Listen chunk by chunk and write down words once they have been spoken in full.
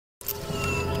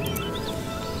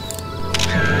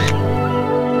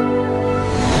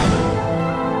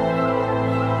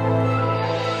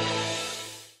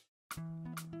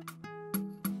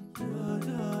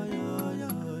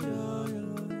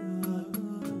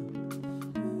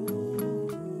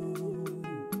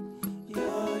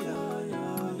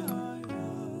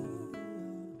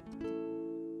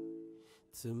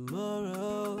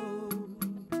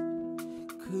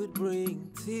bring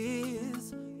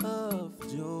tears of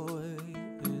joy,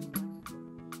 and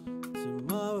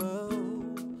tomorrow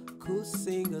could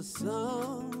sing a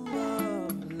song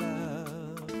of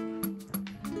love.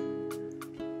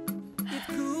 It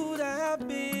could have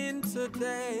been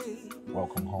today.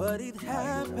 Welcome home. But it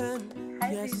happened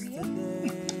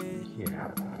yesterday. Yeah.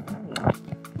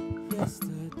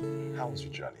 Yesterday. How was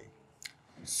your journey?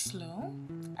 Slow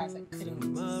as I could have.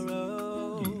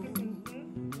 Tomorrow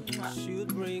should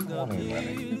bring up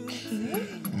you.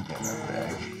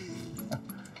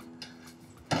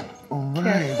 Alright.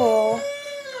 Careful.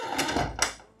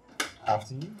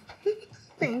 After you.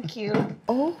 Thank you.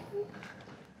 Oh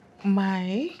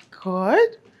my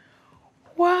God.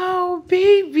 Wow,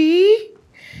 baby.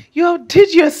 You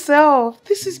outdid yourself.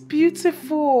 This is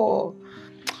beautiful.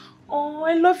 Oh,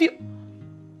 I love you.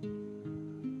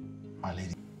 My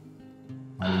lady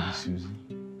Susie.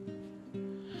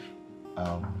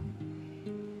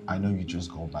 I know you just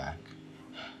got back,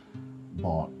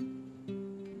 but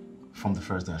from the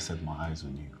first day I set my eyes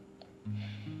on you,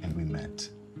 and we met,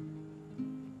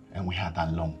 and we had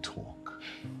that long talk,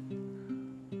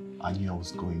 I knew I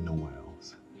was going nowhere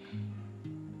else.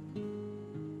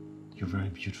 You're very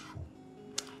beautiful.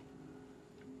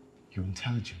 You're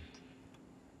intelligent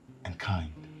and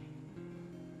kind.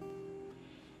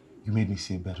 You made me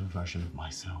see a better version of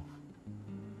myself.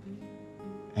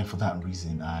 And for that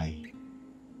reason, I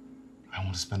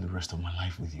want to spend the rest of my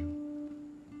life with you.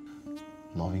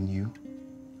 Loving you,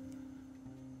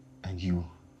 and you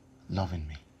loving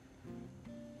me.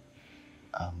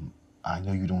 I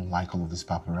know you don't like all of this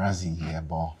paparazzi here,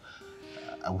 but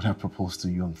I would have proposed to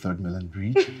you on 3rd Million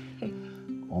Bridge,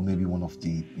 or maybe one of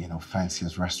the,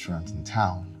 fanciest restaurants in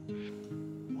town,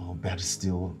 or better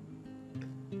still,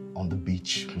 on the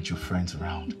beach with your friends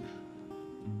around.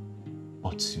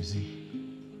 But Susie,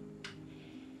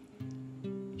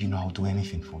 you know I'll do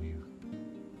anything for you.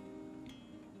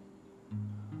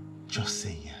 Just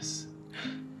say yes,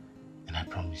 and I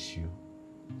promise you,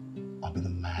 I'll be the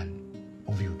man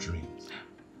of your dreams.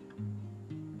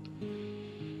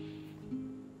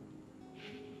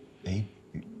 Babe,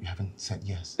 you haven't said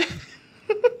yes.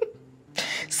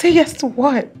 Say yes to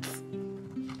what?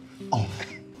 Oh,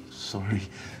 sorry.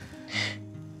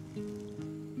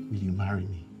 Will you marry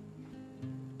me?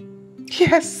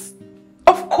 Yes,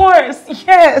 of course,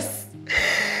 yes.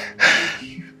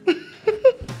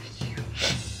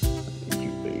 Thank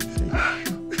you, babe. Thank you.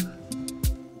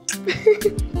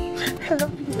 I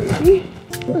love you, baby.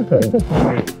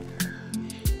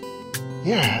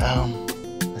 Yeah,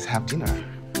 let's have dinner.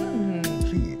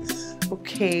 Please.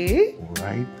 Okay. All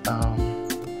right,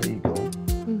 there you go.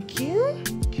 Thank you.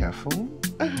 Careful,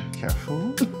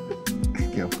 careful,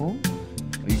 careful.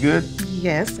 Are you good?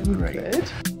 Yes, I'm Great. good.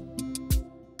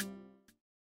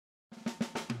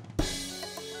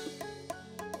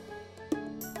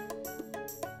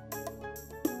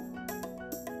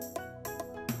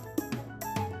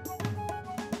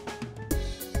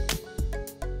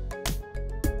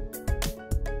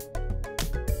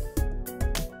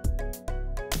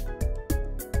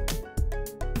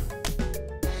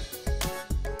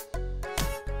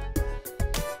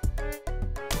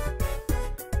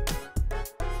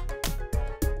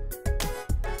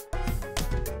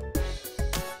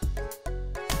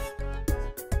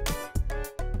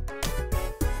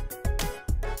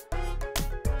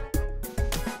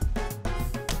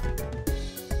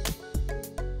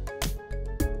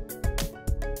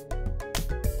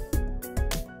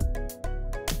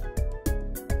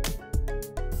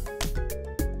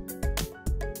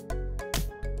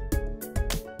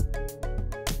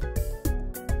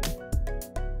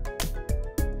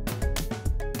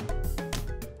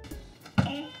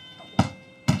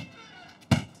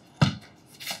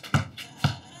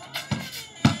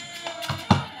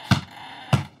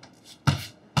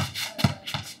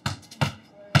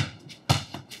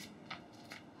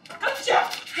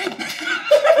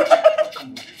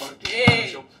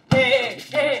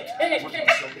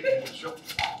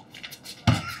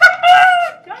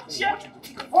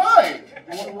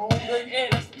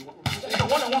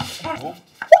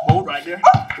 Hold right there.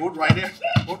 Hold right there.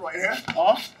 Hold right here.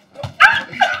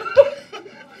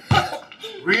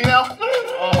 Breathe out.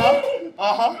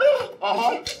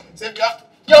 Zip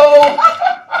up. Yo!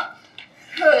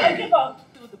 Hey! Give up.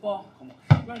 Do the ball. Come on.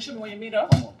 You want to show me where you meet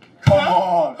up? Come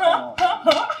on.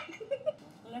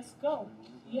 Let's go.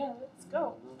 Yeah, let's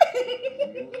go.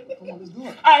 Come on, let's do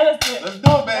it. All right, let's do it. Let's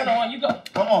do it, baby. Hold on, you go.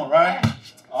 Come on, right?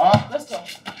 Let's go.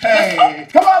 Hey!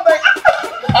 Come on, baby!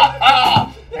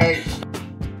 Hey!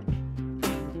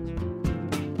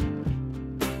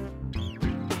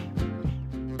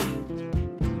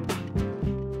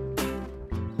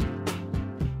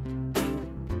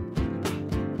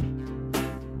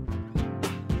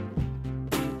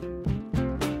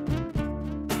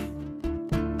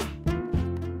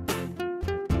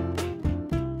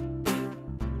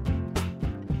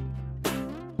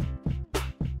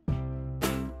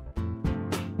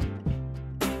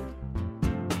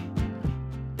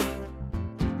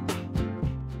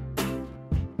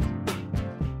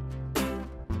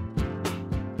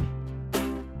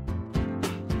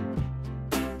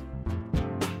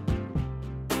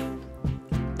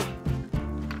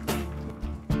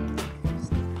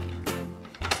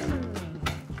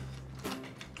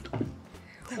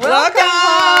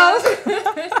 Welcome!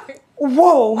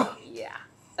 Whoa! Yeah.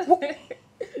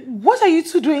 What are you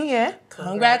two doing here?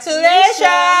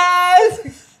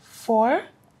 Congratulations! For?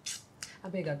 I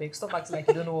beg, stop acting like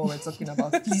you don't know what we're talking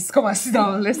about. Please come and sit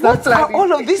down. Let's What start are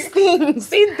planning. all of these things?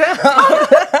 Sit down.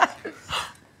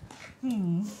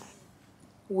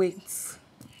 Wait.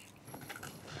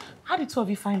 How did two of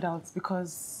you find out?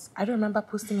 Because I don't remember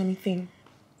posting anything.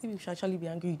 Maybe we should actually be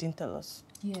angry you didn't tell us.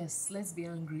 Yes, let's be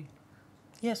angry.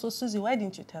 Yeah, so Susie, why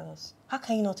didn't you tell us? How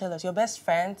can you not tell us? You're best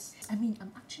friends. I mean,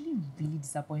 I'm actually really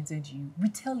disappointed in you. We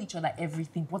tell each other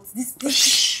everything. What's this?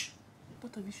 Shh!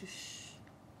 Both of you should shh.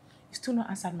 You still not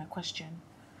answered my question.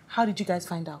 How did you guys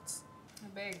find out? I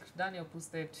beg, Daniel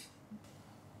posted.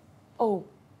 Oh,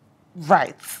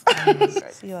 right.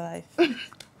 See your life.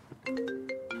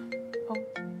 Oh,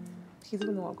 he's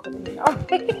even the one calling me now.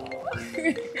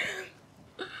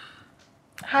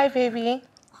 Hi, baby.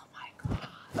 Oh my God.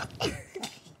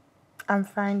 I'm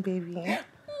fine, baby.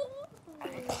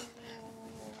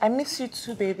 I miss you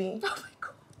too, baby. Oh my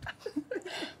God.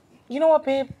 You know what,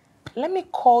 babe? Let me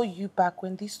call you back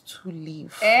when these two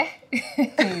leave. We're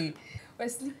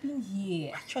sleeping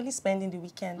here. Actually spending the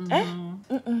weekend.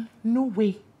 No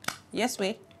way. Yes,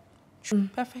 way.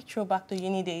 Perfect throwback to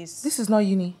uni days. This is not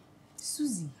uni.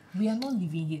 Susie, we are not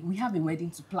living here. We have a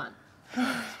wedding to plan.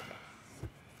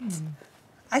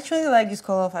 I actually like this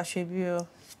color of Ashebio.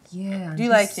 Yeah. Do you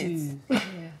like it?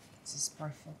 Yeah, this is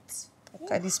perfect.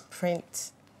 Look at this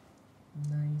print.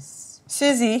 Nice.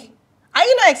 Susie, are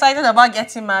you not excited about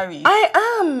getting married? I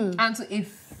am. And to a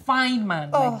fine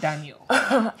man like Daniel.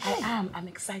 I am. I'm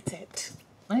excited.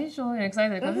 Are you sure you're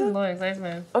excited? Because this is no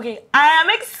excitement. Okay, I am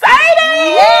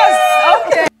excited! Yes!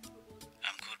 Okay.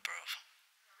 I'm good, bro.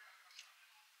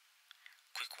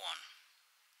 Quick one.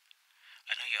 I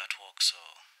know you're at work, so...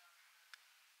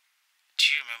 Do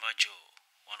you remember Joe,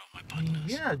 one of my partners?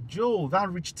 Yeah, Joe,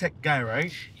 that rich tech guy,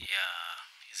 right? Yeah,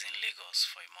 he's in Lagos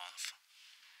for a month.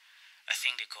 I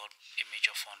think they got a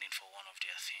major funding for one of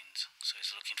their things, so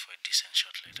he's looking for a decent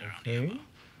shot later around here.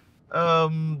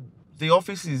 The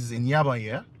office is in Yaba,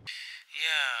 yeah?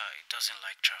 Yeah, he doesn't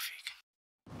like traffic.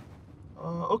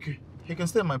 Okay. He can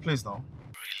stay at my place now.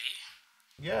 Really?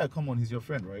 Yeah, come on, he's your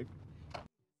friend, right?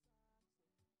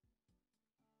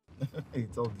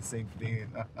 It's all the same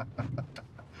thing.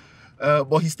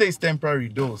 But he stays temporary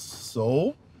though,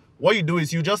 so what you do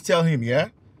is you just tell him, yeah,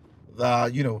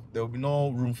 that, you know, there will be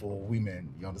no room for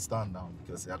women, you understand now?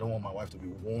 Because I don't want my wife to be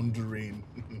wondering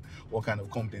what kind of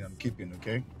company I'm keeping,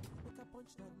 okay?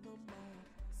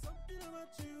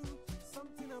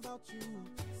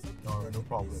 Alright, no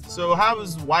problem. So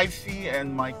how's wifey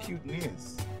and my cute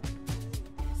niece?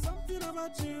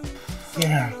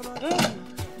 Yeah.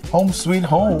 Home sweet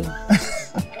home.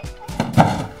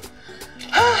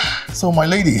 So my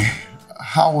lady,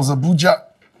 how was Abuja?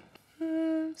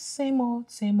 Same old,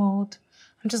 same old.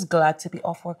 I'm just glad to be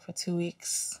off work for 2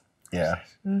 weeks. Yeah,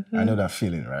 I know that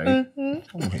feeling, right? Yeah.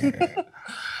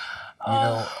 You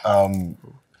know,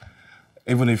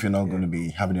 even if you're not going to be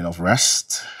having enough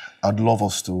rest, I'd love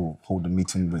us to hold a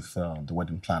meeting with the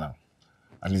wedding planner,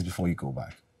 at least before you go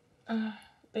back.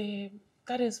 Babe,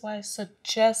 that is why I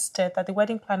suggested that the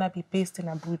wedding planner be based in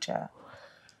Abuja.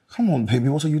 Come on, baby,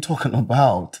 what are you talking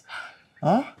about?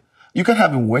 Huh? You can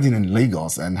have a wedding in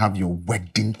Lagos and have your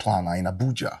wedding planner in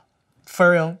Abuja.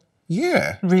 For real?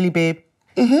 Yeah. Really, babe?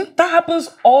 That happens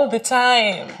all the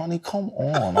time. Honey, come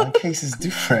on. Our case is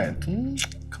different.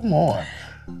 Come on.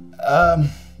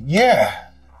 Yeah.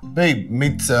 Babe,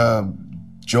 meet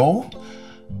Joe.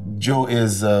 Joe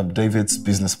is David's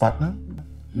business partner.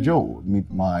 Joe, meet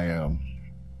my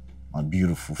my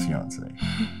beautiful fiance,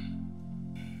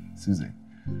 Susie.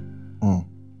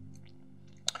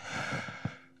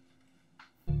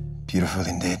 Beautiful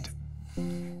indeed.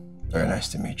 Very nice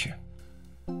to meet you.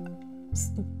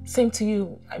 Same to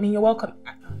you. I mean, you're welcome.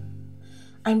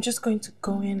 I'm just going to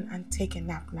go in and take a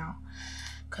nap now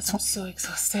because I'm so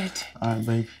exhausted. All right,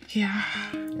 babe. Yeah.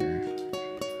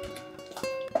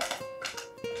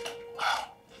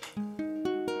 Wow.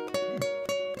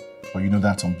 Well, you know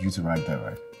that's on beauty right there,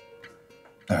 right?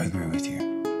 I agree with you.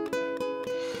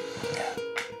 Yeah.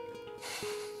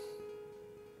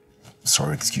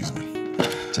 Sorry, excuse me.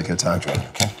 Take your time, John,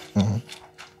 okay?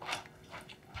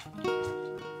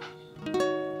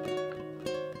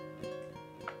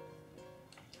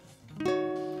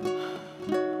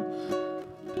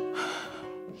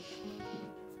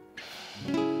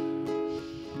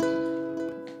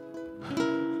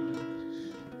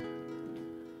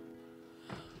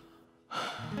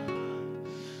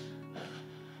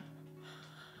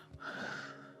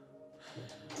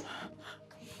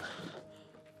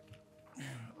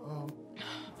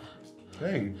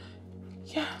 Hey,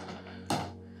 Yeah.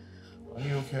 are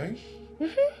you okay?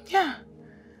 Yeah.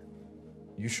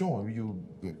 You sure? You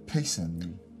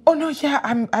pacing? Oh no, yeah,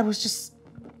 I'm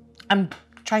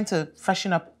trying to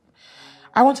freshen up.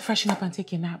 I want to freshen up and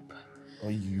take a nap. Oh,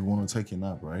 you want to take a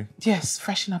nap, right? Yes,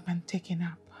 freshen up and take a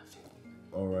nap.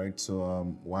 All right.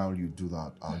 So while you do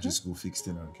that, I'll just go fix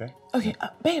dinner, okay? Okay,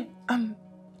 babe,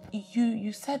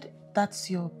 you said that's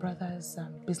your brother's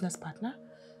business partner?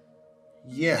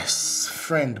 Yes,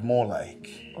 friend, more like.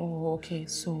 Oh, okay,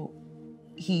 so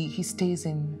he stays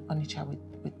in Onitsha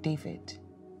with David.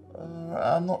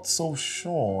 I'm not so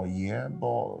sure, yeah,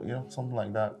 but something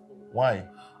like that. Why?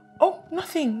 Oh,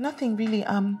 nothing really.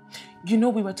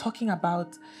 We were talking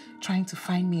about trying to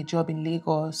find me a job in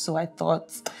Lagos, so I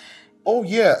thought. Oh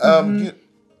yeah.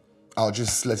 I'll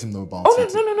just let him know about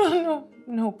it.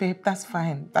 No, babe, that's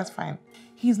fine.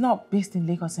 He's not based in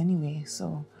Lagos anyway,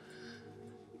 so.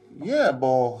 Yeah,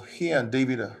 but he and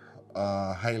David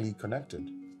are highly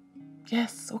connected.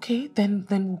 Yes, okay, then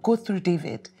we'll go through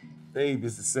David. Babe,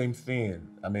 it's the same thing.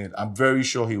 I mean, I'm very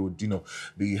sure he would,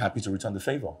 be happy to return the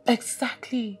favor.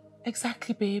 Exactly,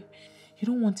 babe. You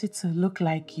don't want it to look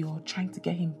like you're trying to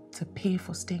get him to pay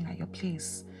for staying at your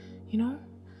place,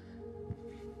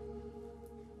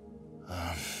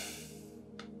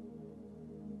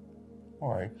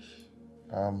 All right.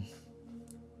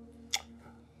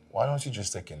 Why don't you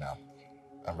just take a nap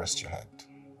and rest your head,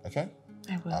 okay?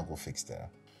 I will. I'll go fix dinner.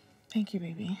 Thank you,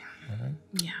 baby. All right.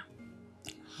 Yeah.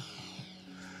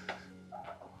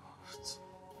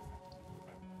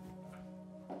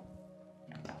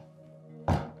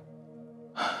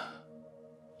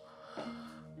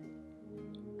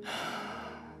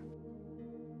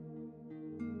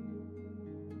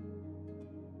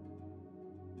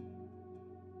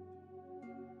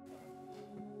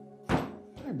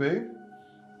 Hey, babe.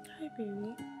 Hi,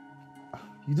 baby.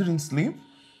 You didn't sleep?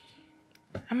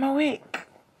 I'm awake.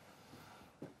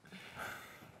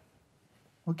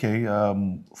 Okay,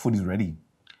 food is ready.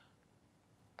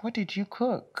 What did you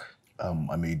cook?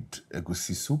 I made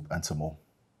egusi soup and some more.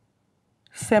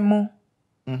 Semo.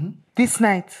 This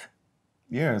night.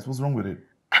 Yes, what's wrong with it?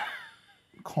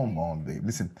 Come on, babe.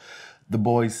 Listen, the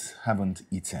boys haven't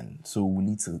eaten, so we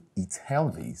need to eat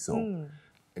healthy. So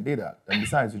I did that. And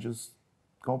besides, we just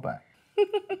go back.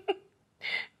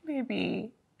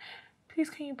 Baby, please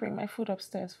can you bring my food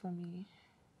upstairs for me?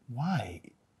 Why?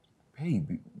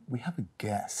 Babe, we have a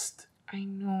guest. I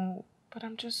know, but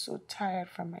I'm just so tired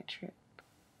from my trip.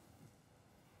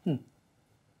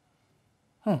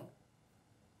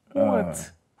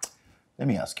 What? Let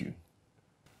me ask you.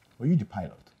 Were you the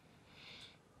pilot?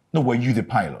 No, were you the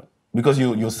pilot? Because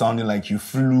you're sounding like you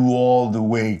flew all the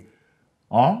way.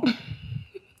 Huh?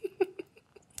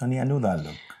 Honey, I know that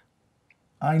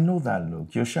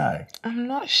look. You're shy. I'm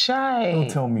not shy. Don't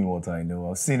tell me what I know.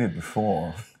 I've seen it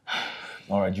before.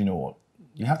 All right, you know what?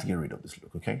 You have to get rid of this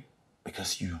look, okay?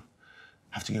 Because you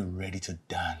have to get ready to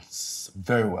dance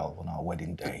very well on our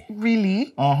wedding day.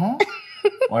 Really? Uh-huh.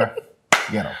 All right,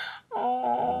 get up.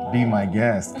 Oh. Be my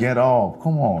guest. Get up.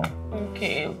 Come on.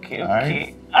 Okay. All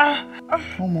right?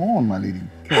 Come on, my lady.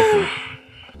 Careful.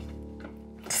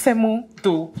 Semo,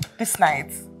 do this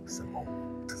night. Simple.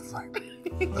 This night.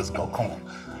 Let's go. Come on.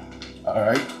 All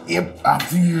right. Yep.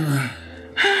 After you.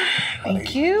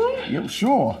 Thank you. Yep.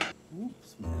 Sure.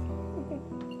 Oops, man.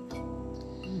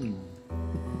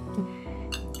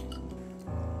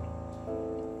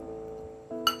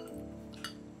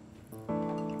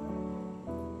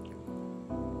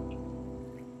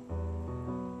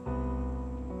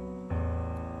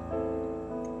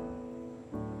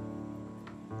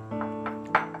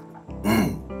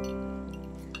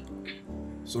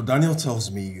 So Daniel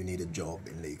tells me you need a job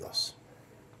in Lagos.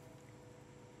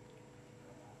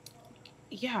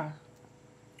 Yeah.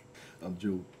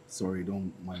 Joe, sorry,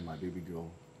 don't mind my baby girl.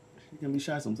 She can be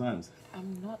shy sometimes.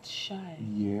 I'm not shy.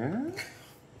 Yeah?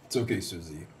 It's okay,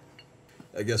 Susie.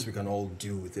 I guess we can all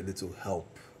do with a little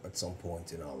help at some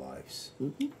point in our lives.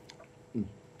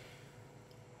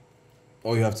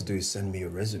 All you have to do is send me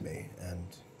your resume and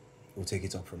we'll take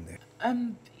it up from there.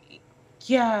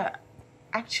 Yeah,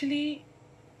 actually,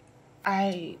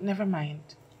 never mind.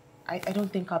 I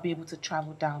don't think I'll be able to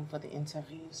travel down for the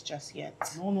interviews just yet.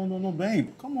 No, babe.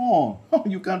 Come on.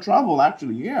 You can travel,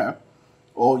 actually, yeah.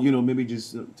 Or, maybe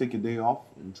just take a day off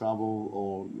and travel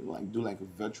or, do a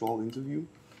virtual interview.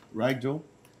 Right, Joe?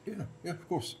 Yeah, of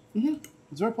course.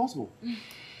 It's very possible.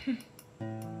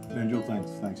 And Joe,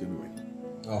 thanks anyway.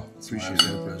 Oh, Appreciate it.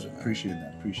 it. Pleasure,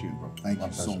 man. Appreciate that, bro. Thank My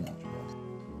you so pleasure. much.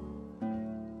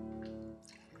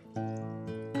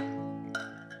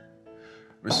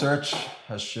 Research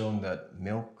has shown that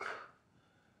milk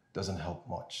doesn't help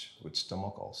much with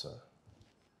stomach ulcer.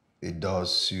 It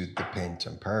does soothe the pain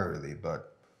temporarily,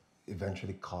 but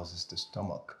eventually causes the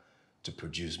stomach to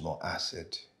produce more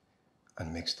acid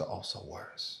and makes the ulcer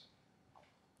worse.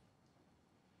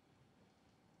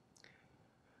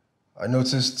 I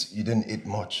noticed you didn't eat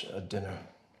much at dinner.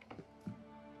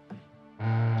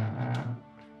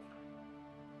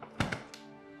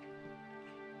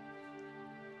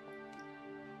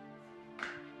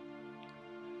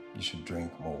 You should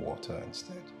drink more water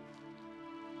instead.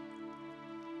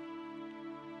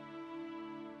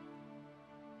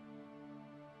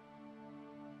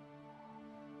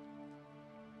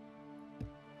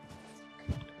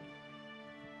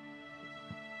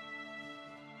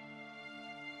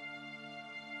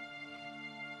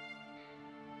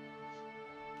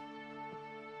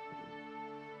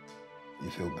 You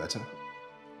feel better?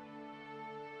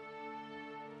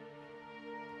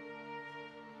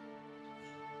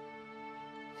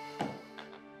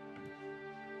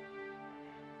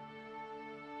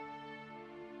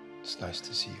 It's nice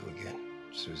to see you again,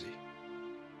 Susie.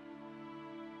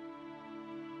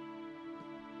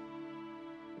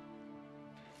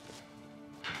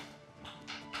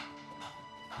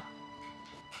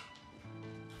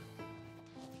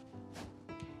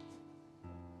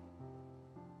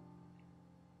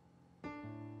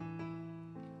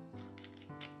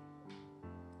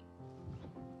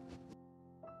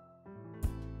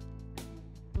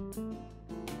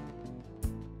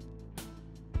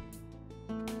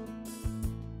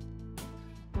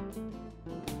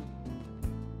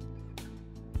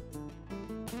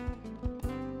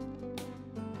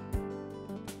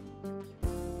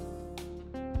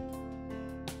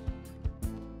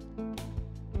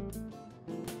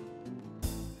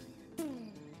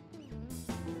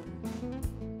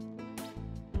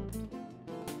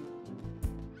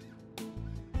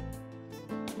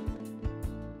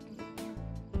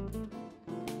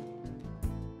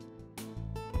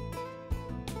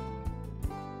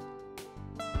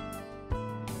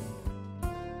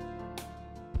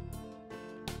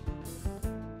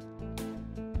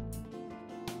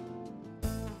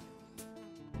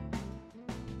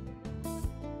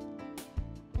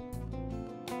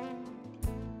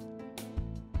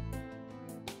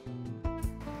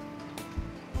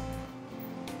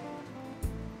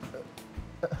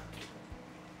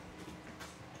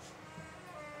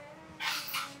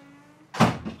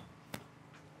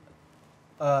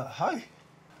 Hi.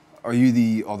 Are you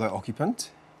the other occupant?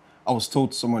 I was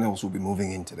told someone else will be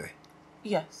moving in today.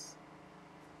 Yes.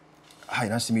 Hi,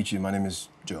 nice to meet you. My name is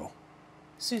Joe.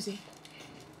 Susie.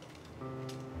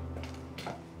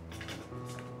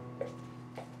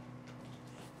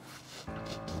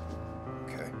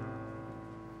 Okay.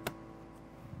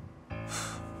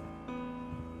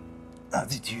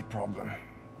 Attitude problem.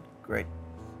 Great.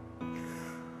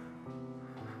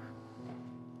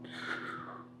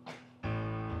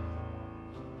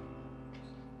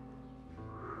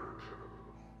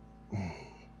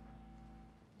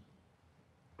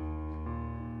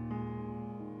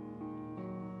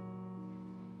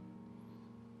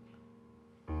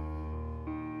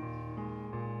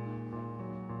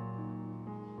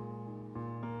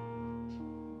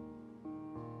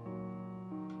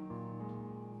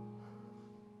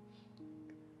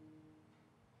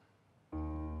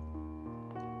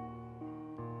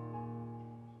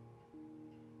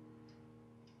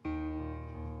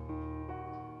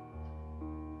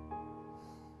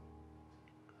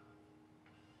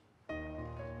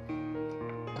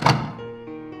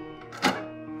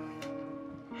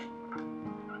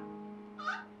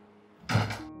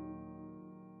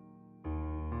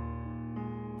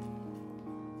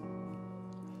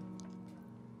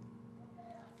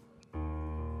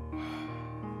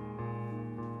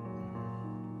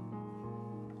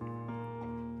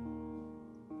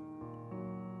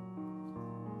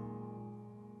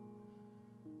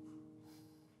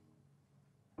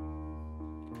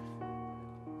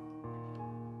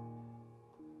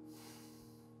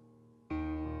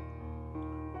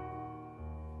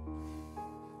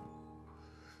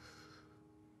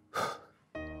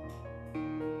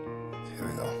 Here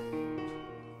we go.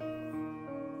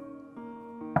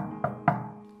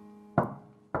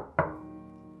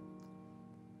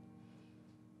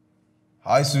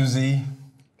 Hi, Susie.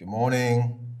 Good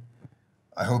morning.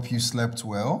 I hope you slept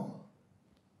well.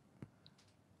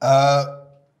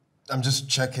 I'm just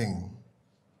checking.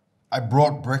 I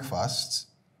brought breakfast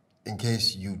in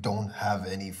case you don't have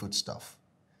any foodstuff.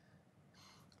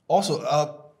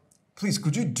 Also, please,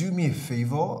 could you do me a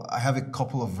favor? I have a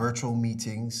couple of virtual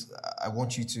meetings. I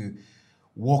want you to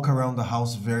walk around the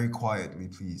house very quietly,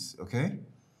 please, okay?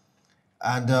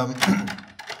 And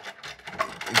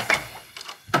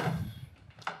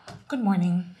Good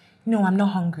morning. No, I'm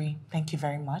not hungry. Thank you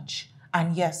very much.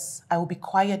 And yes, I will be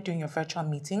quiet during your virtual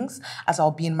meetings as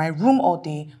I'll be in my room all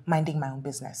day minding my own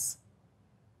business.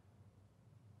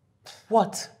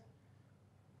 What?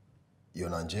 You're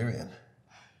Nigerian.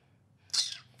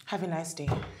 Have a nice day.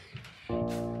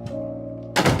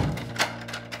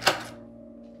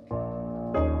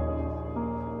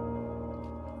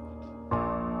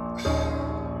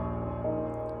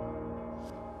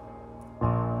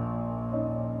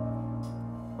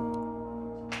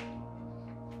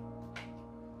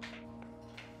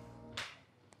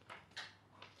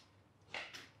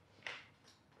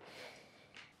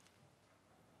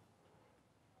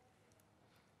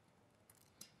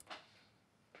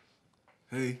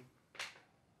 Hey,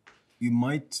 you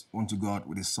might want to go out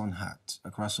with a sun hat.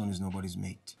 A croissant is nobody's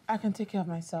mate. I can take care of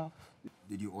myself.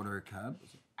 Did you order a cab?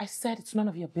 I said it's none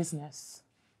of your business.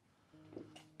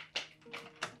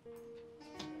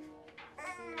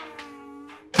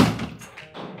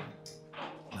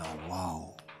 Now,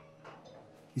 wow.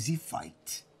 Is he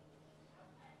fight?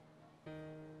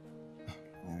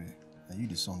 Anyway, are you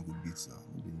the song good beats now?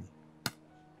 Maybe me.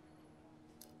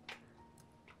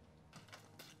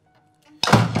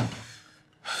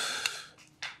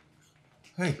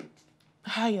 Hey.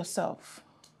 Hi yourself.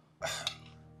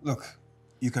 Look,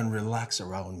 you can relax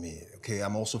around me, okay?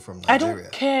 I'm also from Nigeria. I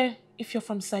don't care if you're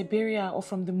from Siberia or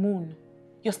from the moon.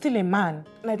 You're still a man,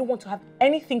 and I don't want to have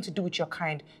anything to do with your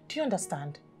kind. Do you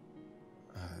understand?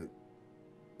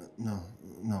 No,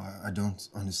 I don't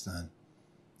understand.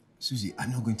 Susie,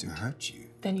 I'm not going to hurt you.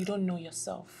 Then you don't know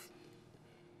yourself.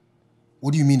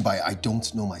 What do you mean by I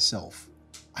don't know myself?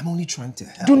 I'm only trying to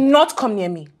help. Do not come near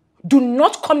me. Do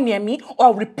not come near me or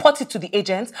I'll report it to the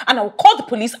agents and I'll call the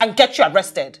police and get you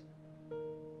arrested.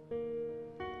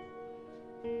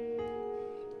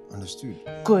 Understood.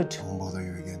 Good. I won't bother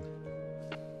you again.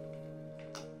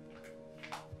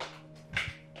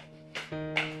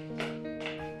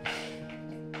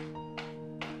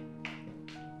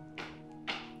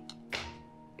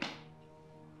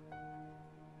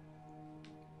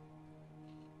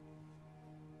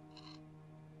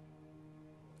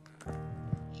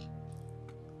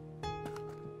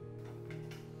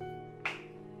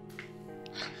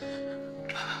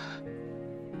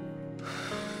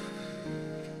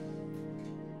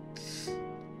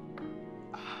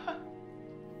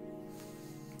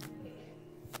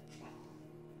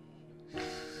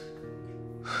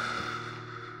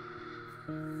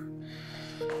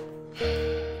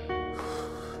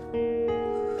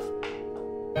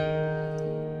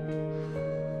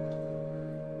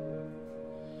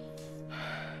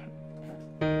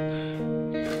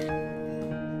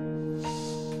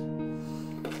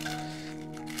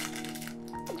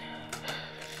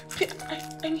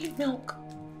 I need milk.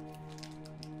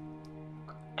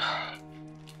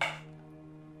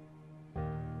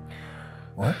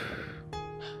 What?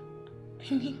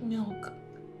 I need milk.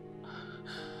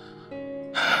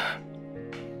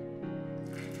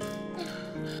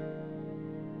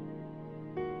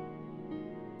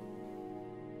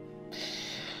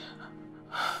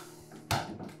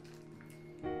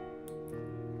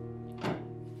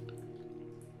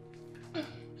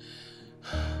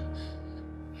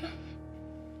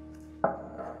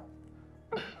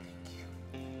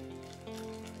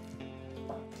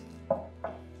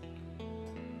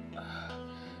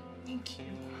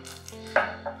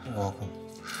 You're welcome.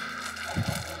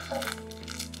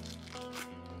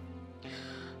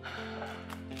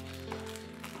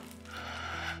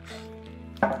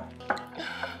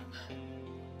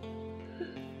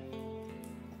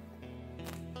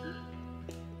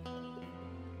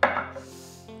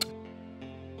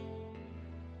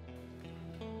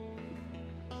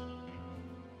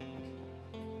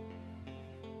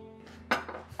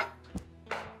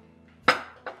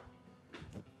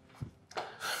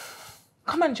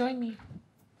 Come and join me.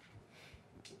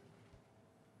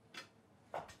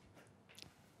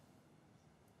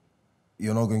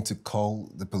 You're not going to call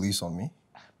the police on me?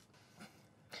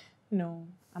 No,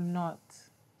 I'm not.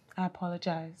 I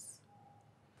apologize.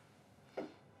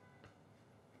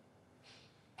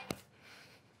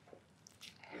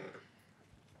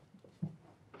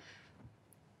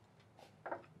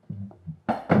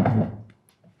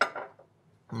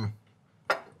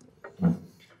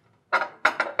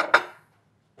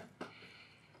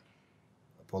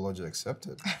 Apology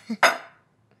accepted.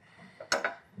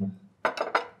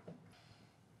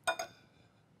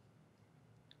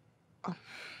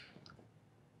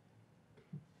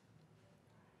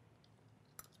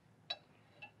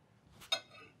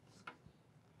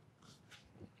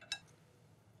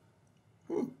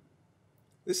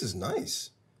 This is nice.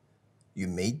 You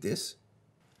made this?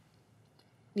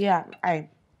 Yeah, I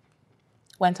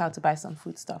went out to buy some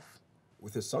food stuff.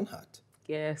 With a sun hat?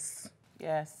 Yes.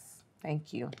 Yes.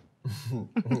 Thank you.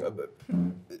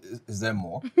 Is there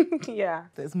more? Yeah,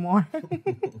 there's more.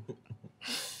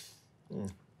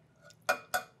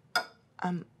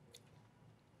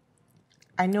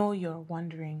 I know you're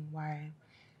wondering why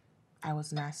I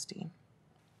was nasty.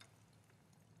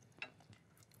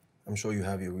 I'm sure you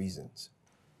have your reasons.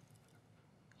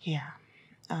 Yeah.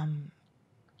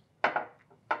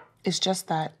 It's just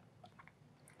that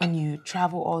when you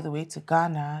travel all the way to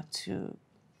Ghana to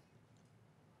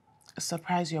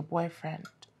surprise your boyfriend,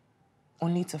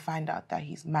 only to find out that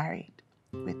he's married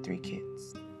with 3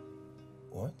 kids.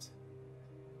 What?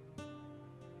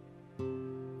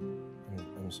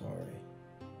 I'm sorry.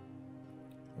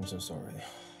 I'm so sorry.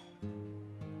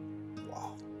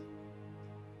 Wow.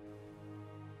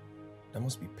 That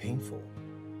must be painful.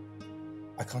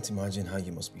 I can't imagine how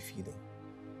you must be feeling.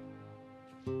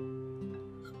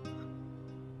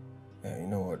 Yeah, you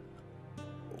know what?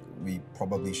 We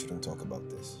probably shouldn't talk about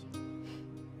this.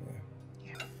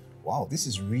 Yeah. Wow, this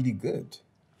is really good.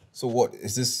 So what,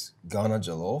 is this Ghana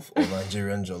jollof or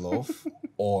Nigerian jollof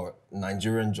or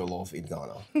Nigerian jollof in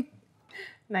Ghana?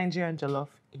 Nigerian jollof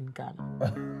in Ghana.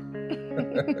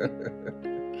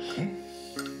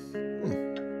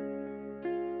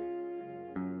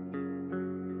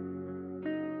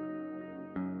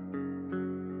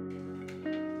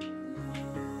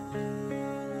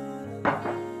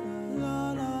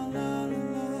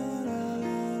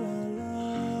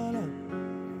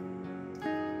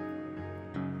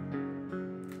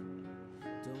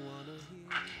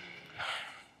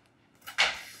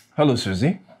 Hello,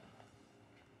 Susie.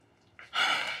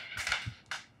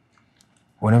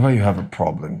 Whenever you have a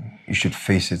problem, you should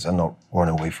face it and not run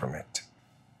away from it.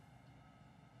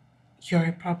 You're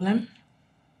a problem?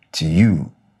 To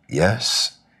you,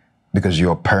 yes, because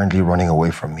you're apparently running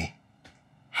away from me.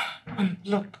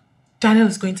 Look, Daniel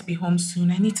is going to be home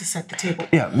soon. I need to set the table.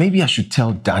 Yeah, maybe I should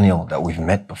tell Daniel that we've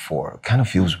met before. It kind of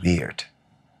feels weird.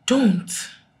 Don't.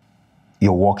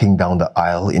 You're walking down the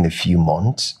aisle in a few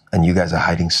months and you guys are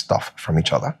hiding stuff from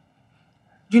each other.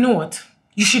 You know what?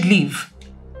 You should leave.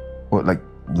 What, like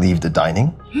leave the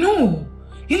dining? No,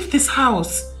 leave this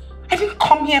house. I didn't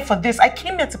come here for this. I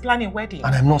came here to plan a wedding.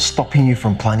 And I'm not stopping you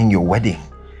from planning your wedding.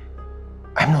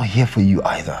 I'm not here for you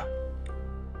either.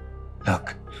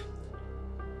 Look,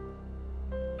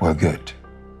 we're good,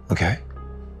 okay?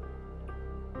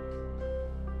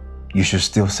 You should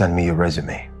still send me your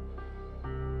resume.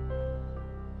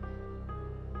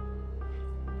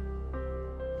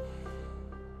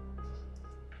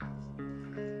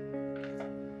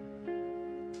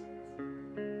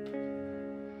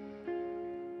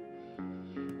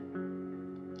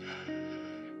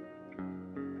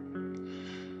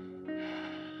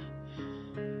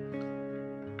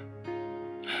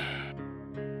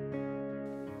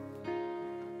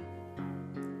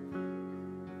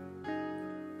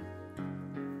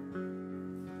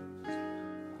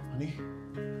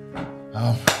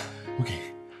 Okay,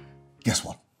 guess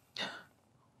what?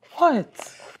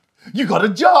 What? You got a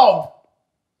job!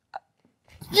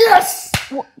 Yes!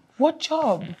 What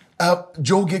job?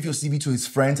 Joe gave your CV to his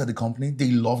friends at the company. They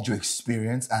loved your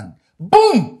experience and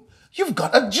boom! You've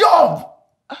got a job!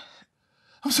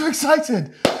 I'm so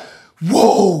excited.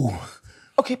 Whoa!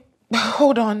 Okay,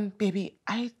 hold on, baby.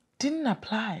 I didn't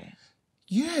apply.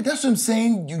 Yeah, that's what I'm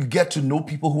saying. You get to know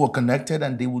people who are connected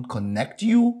and they would connect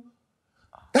you.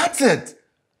 That's it.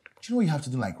 Do you know what you have to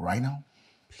do like right now?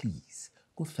 Please,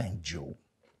 go thank Joe.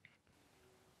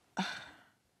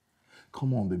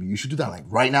 Come on, baby. You should do that like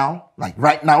right now. Like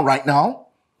right now.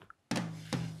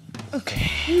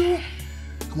 Okay.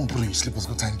 Come on, put on your slippers,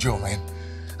 go thank Joe, man.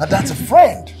 Now that's a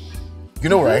friend. You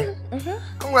know, right?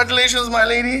 Mm-hmm. Congratulations, my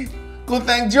lady. Go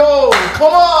thank Joe.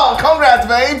 Come on, congrats,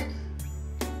 babe.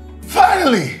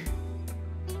 Finally.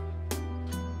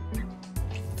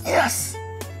 Yes.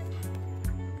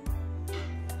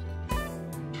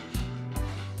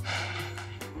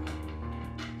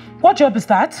 What job is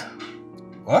that?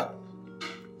 What?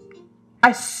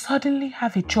 I suddenly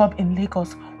have a job in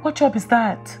Lagos. What job is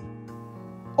that?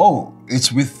 Oh,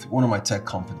 it's with one of my tech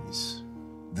companies.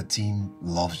 The team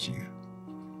loves you.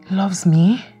 Loves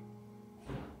me?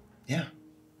 Yeah.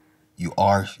 You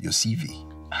are your CV.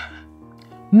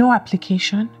 No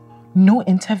application, no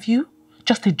interview,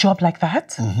 just a job like that?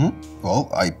 Mm-hmm.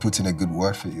 Well, I put in a good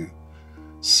word for you.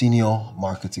 Senior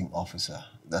Marketing Officer.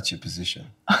 That's your position.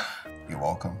 You're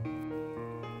welcome.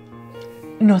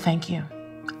 No, thank you.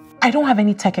 I don't have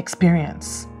any tech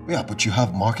experience. Yeah, but you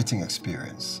have marketing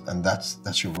experience, and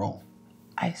that's your role.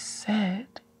 I said,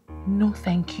 no,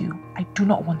 thank you. I do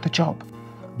not want the job.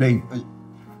 Babe,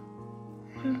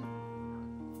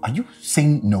 are you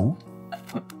saying no?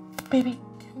 Baby,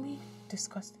 can we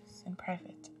discuss this in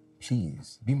private?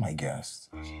 Please, be my guest.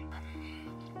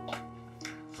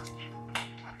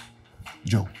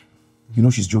 Joe, you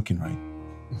know she's joking, right?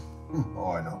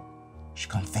 Oh, I know. She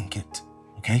can't think it,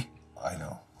 okay? I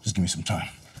know. Just give me some time.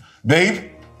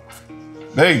 Babe!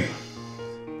 Babe!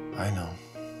 I know.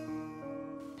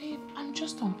 Babe, I'm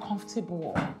just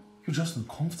uncomfortable. You're just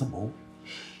uncomfortable?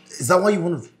 Is that why you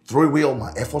want to throw away all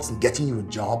my efforts in getting you a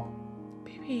job?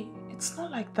 Baby, it's not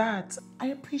like that. I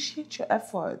appreciate your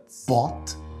efforts.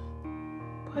 But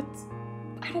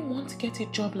I don't want to get a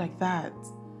job like that.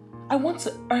 I want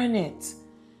to earn it.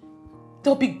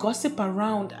 There'll be gossip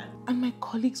around and my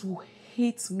colleagues will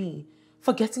hate me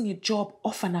for getting a job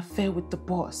off an affair with the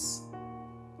boss.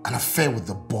 an affair with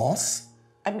the boss?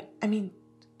 I mean,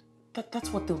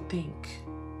 that's what they'll think.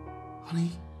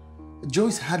 Honey,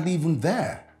 Joe's hardly even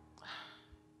there.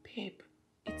 Babe,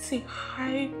 it's a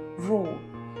high role.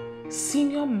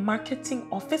 Senior marketing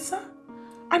officer?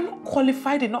 I'm not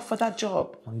qualified enough for that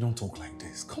job. Honey, don't talk like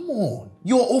this. Come on.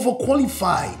 You're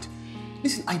overqualified.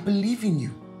 Listen, I believe in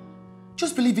you.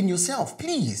 Just believe in yourself,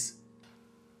 please.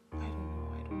 I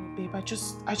don't know, babe. I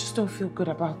just don't feel good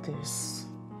about this.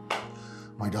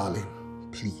 My darling,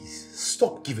 please,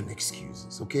 stop giving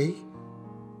excuses, okay?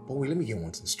 But wait, let me get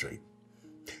one thing straight.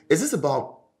 Is this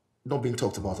about not being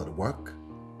talked about at work?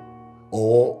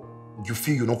 Or you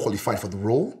feel you're not qualified for the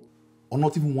role? Or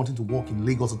not even wanting to work in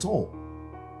Lagos at all?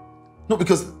 No,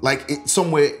 because like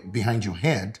somewhere behind your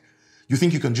head, you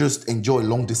think you can just enjoy a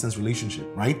long-distance relationship,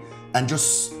 right? And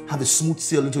just have a smooth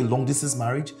sail into a long-distance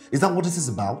marriage? Is that what this is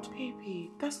about?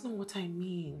 Baby, that's not what I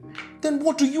mean. Then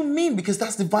what do you mean? Because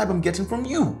that's the vibe I'm getting from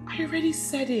you. I already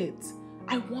said it.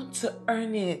 I want to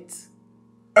earn it.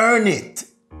 Earn it.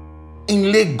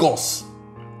 In Lagos.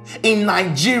 In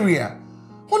Nigeria.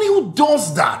 Honey, who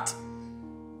does that?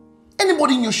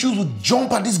 Anybody in your shoes would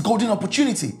jump at this golden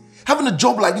opportunity. Having a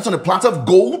job like this on a platter of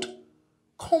gold?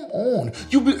 Come on,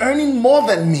 you'll be earning more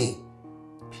than me.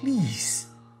 Please,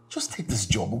 just take this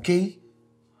job, okay?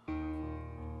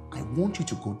 I want you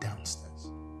to go downstairs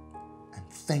and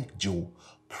thank Joe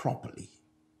properly,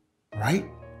 right?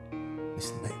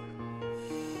 Listen, babe.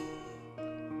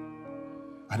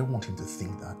 I don't want him to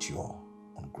think that you're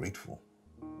ungrateful,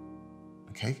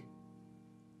 okay?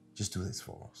 Just do this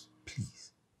for us,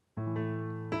 please.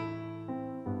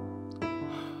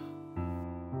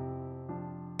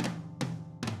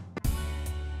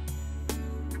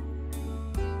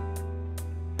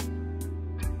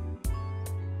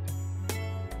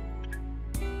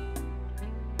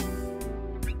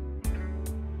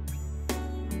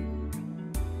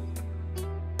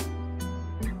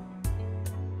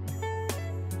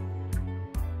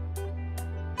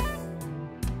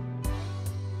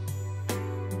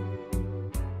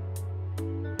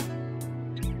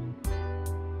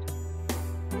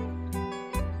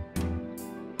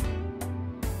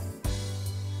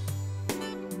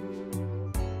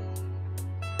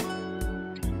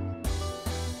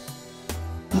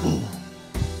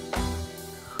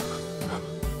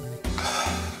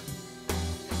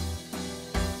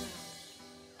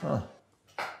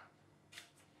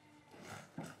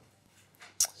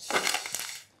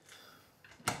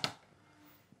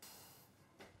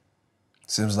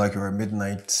 Seems like you're a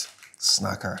midnight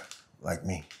snacker like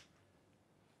me.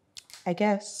 I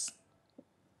guess.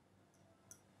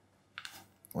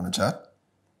 Want to chat?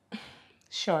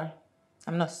 Sure.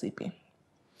 I'm not sleepy.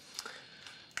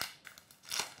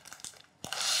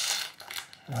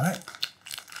 All right.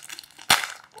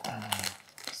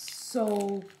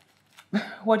 So,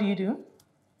 what do you do?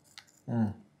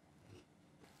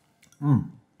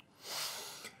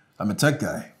 I'm a tech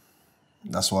guy.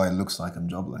 That's why it looks like I'm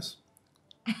jobless.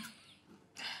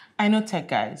 I know tech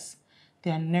guys.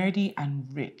 They are nerdy and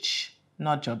rich,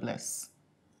 not jobless.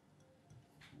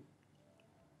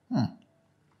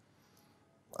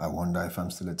 I wonder if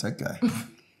I'm still a tech guy.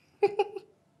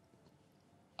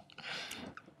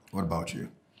 What about you?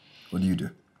 What do you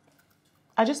do?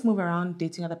 I just move around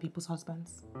dating other people's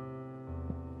husbands.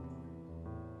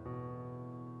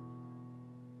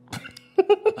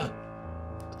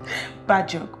 Bad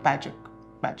joke, bad joke,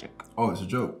 bad joke. Oh, it's a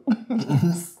joke.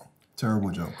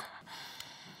 Terrible joke.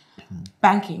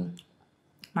 Banking,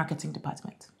 marketing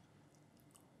department.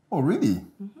 Oh, really?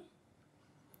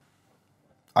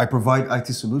 I provide IT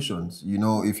solutions. You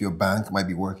know if your bank might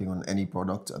be working on any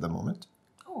product at the moment?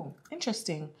 Oh,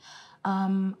 interesting.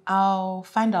 I'll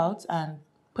find out and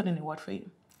put in a word for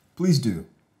you. Please do.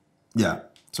 Yeah,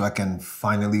 so I can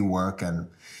finally work and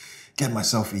get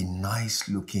myself a nice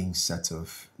looking set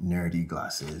of nerdy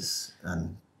glasses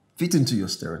and fit into your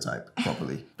stereotype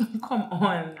properly. Come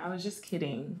on, I was just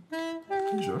kidding.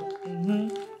 You sure?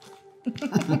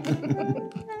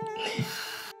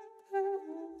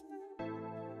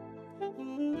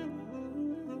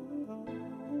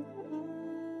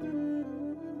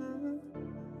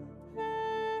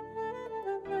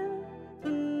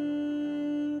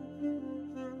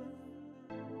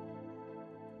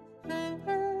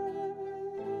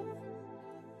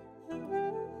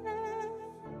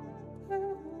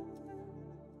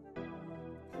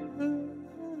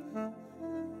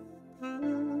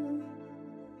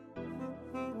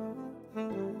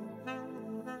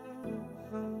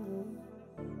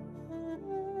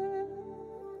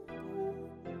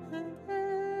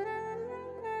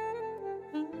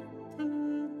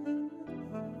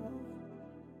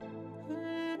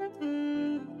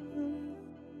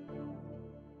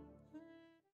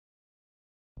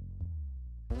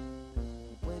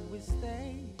 When we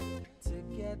stay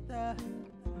together,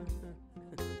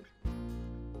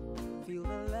 feel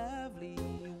the lovely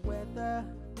weather.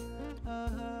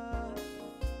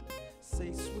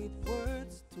 Say sweet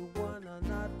words to one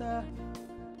another.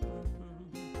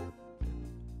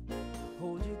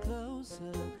 Hold you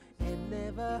closer and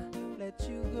never let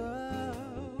you go.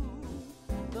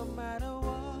 No matter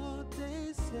what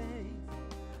they say,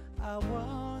 I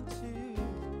want you.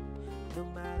 No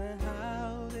matter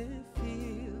how they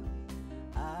feel,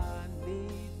 I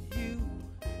need you.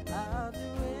 I'll do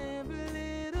every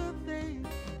little thing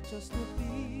just to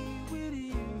be with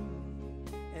you.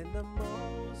 And the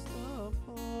most of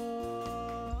all.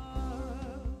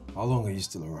 How long are you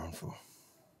still around for?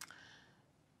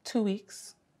 2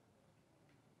 weeks.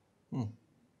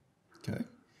 Okay.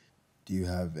 Do you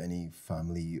have any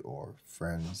family or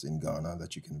friends in Ghana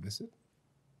that you can visit?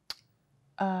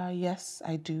 Yes,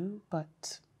 I do,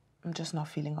 but I'm just not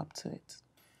feeling up to it.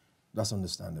 That's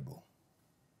understandable.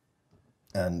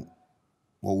 And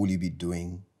what will you be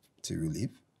doing till you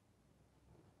leave?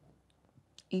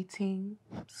 Eating,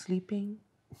 sleeping,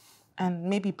 and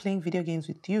maybe playing video games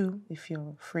with you if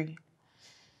you're free.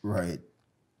 Right.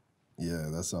 Yeah,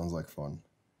 that sounds like fun.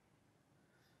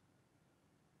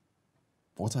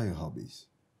 What are your hobbies?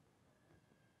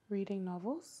 Reading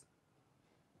novels?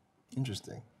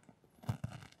 Interesting.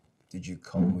 Did you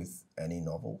come with any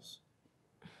novels?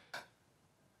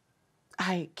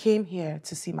 I came here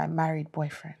to see my married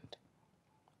boyfriend.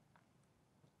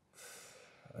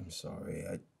 I'm sorry.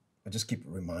 I just keep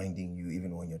reminding you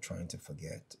even when you're trying to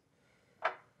forget.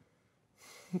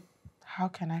 How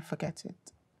can I forget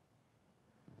it?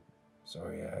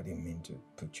 Sorry, I didn't mean to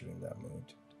put you in that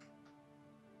mood.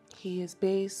 He is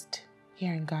based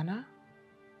here in Ghana,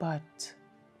 but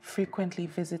frequently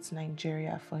visits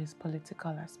Nigeria for his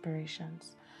political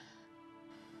aspirations.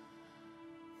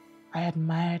 I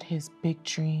admired his big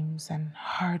dreams and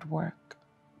hard work.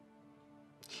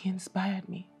 He inspired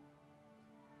me.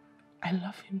 I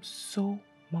love him so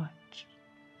much.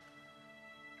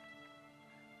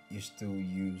 You still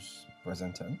use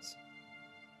present tense?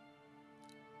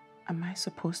 Am I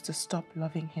supposed to stop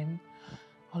loving him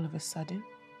all of a sudden?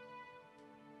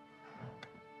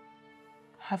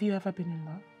 Have you ever been in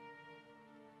love?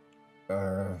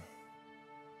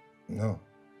 No.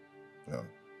 No.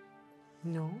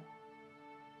 No?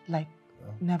 Like,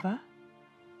 No. never?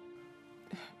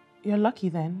 You're lucky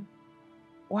then.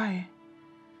 Why?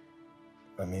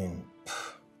 I mean,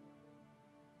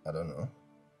 I don't know.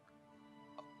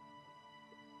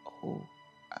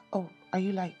 Oh, are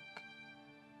you like,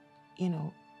 you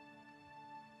know...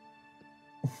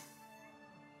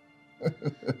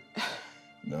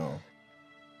 No.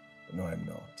 No, I'm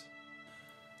not.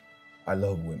 I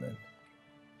love women.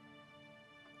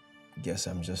 Guess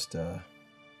I'm just a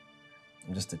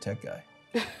tech guy.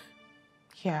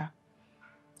 Yeah,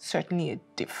 certainly a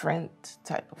different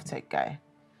type of tech guy.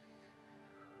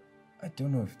 I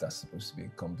don't know if that's supposed to be a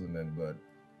compliment, but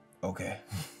okay.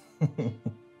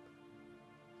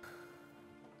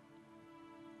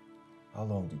 How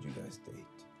long did you guys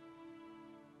date?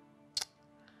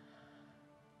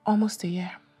 Almost a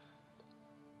year.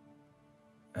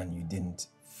 And you didn't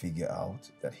figure out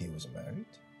that he was married?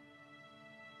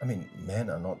 I mean, men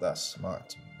are not that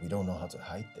smart. We don't know how to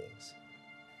hide things.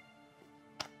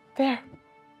 There.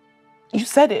 You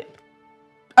said it.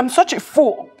 I'm such a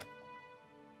fool.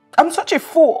 I'm such a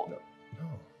fool. No,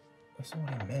 that's not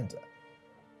what I meant.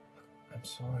 I'm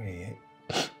sorry.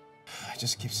 I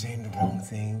just keep saying the wrong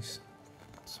things.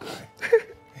 Sorry.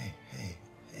 Hey.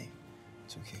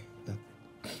 It's okay. Look,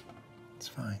 it's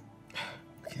fine.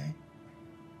 Okay?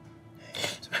 Hey,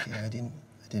 it's okay. I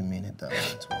didn't mean it that way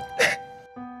at all.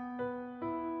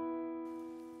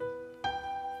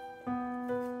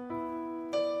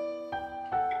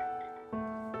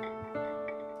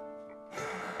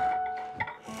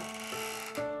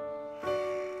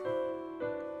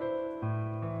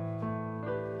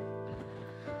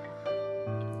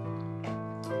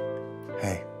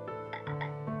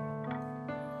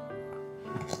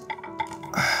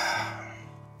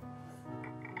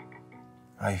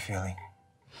 How are you feeling?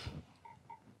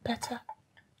 Better.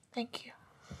 Thank you.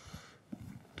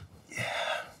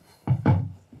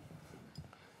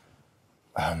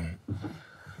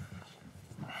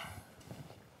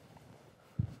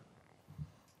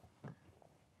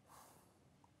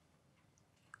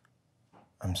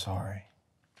 I'm sorry.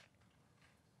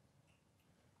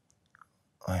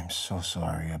 I'm so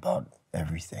sorry about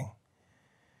everything.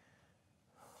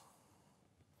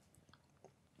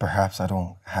 Perhaps I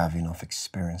don't have enough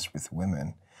experience with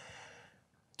women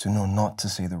to know not to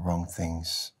say the wrong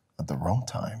things at the wrong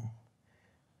time.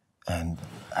 And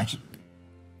I just...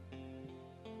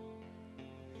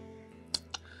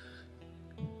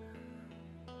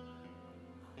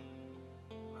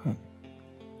 What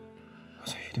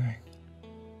are you doing?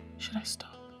 Should I stop?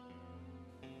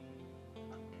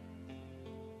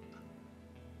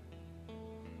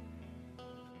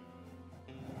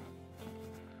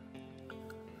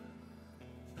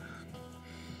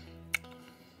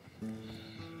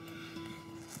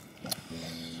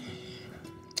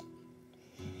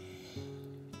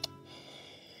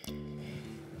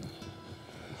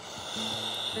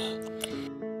 Have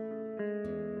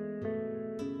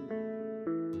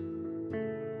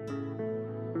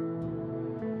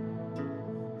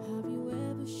you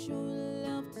ever shown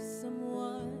love to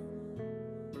someone?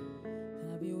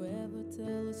 Have you ever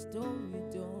tell a story you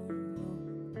don't know?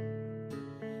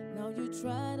 Now you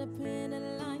try to pin a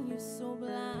line, you're so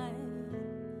blind.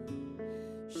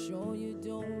 Sure you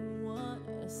don't want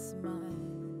a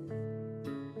smile.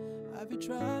 Have you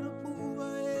tried to move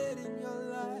ahead in your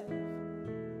life?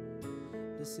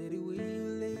 The city where you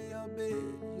lay your bed,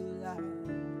 you lie.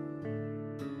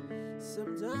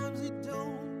 Sometimes it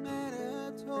don't matter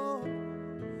at all.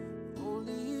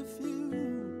 Only if you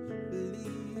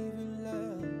believe in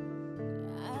love.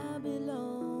 I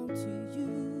belong to you.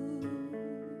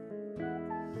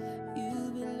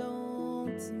 You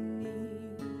belong to me.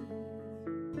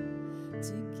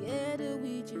 Together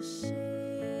we just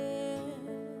share.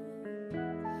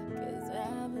 'Cause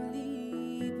I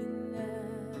believe in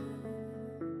love.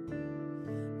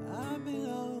 I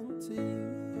belong to you.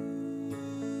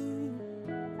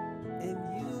 And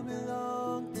you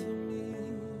belong to me.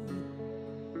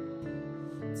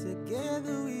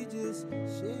 Together we just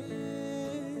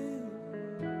share.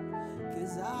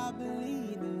 'Cause I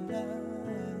believe in love.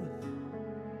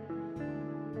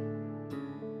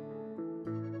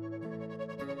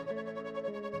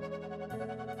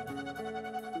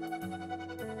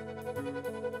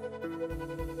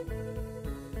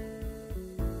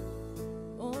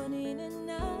 Morning and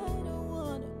night, I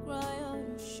wanna cry on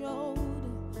your shoulder.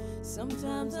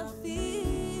 Sometimes I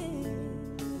feel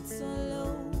it's all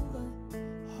over.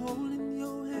 Holding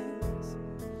your hands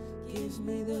gives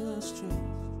me the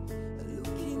strength. A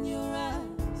look in your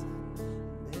eyes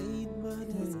made my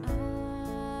day. 'Cause I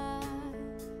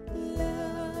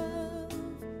love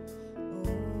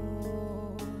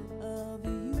all of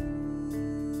you.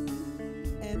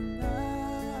 And I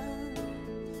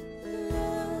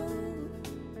love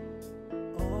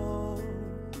all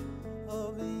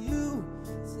of you.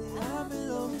 Say I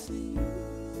belong to you.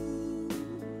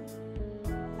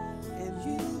 And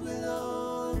you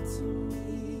belong to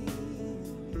me.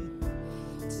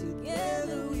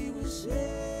 Together we will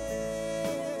share.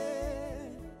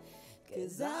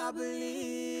 'Cause I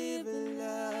believe in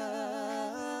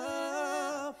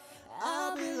love.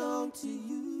 I belong to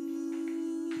you.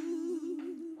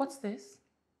 What's this?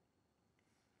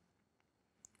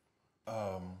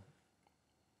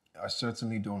 I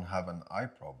certainly don't have an eye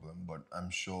problem, but I'm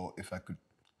sure if I could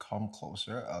come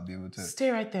closer, I'll be able to...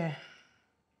 Stay right there.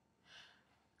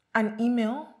 An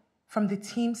email from the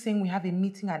team saying we have a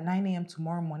meeting at 9 a.m.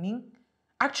 tomorrow morning.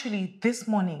 Actually, this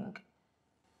morning.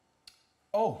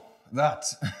 Oh,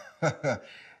 that.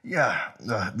 Yeah,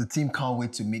 the team can't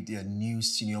wait to meet their new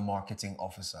senior marketing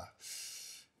officer.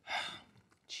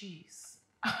 Jeez.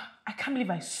 I can't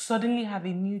believe I suddenly have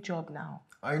a new job now.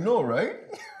 I know, right?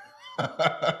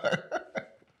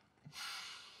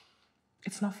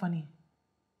 It's not funny.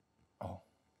 Oh,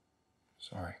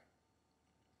 sorry.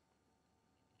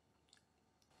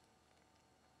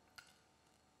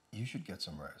 You should get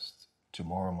some rest.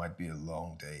 Tomorrow might be a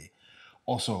long day.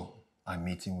 Also, I'm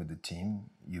meeting with the team.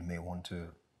 You may want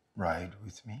to ride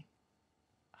with me.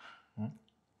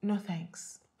 No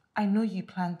thanks. I know you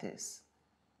planned this.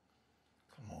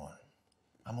 Come on.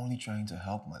 I'm only trying to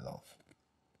help, my love.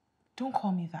 Don't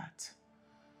call me that.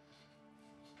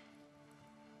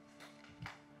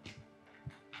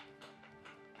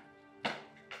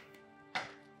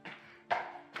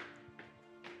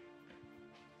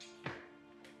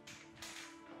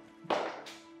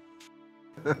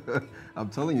 I'm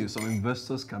telling you, some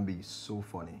investors can be so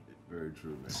funny. Very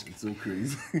true, man. It's so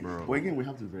crazy. Bro. But again, we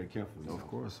have to be very careful. Of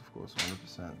course,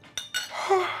 100%.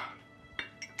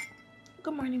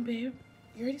 Good morning, babe.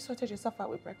 You already sorted yourself out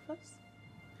with breakfast?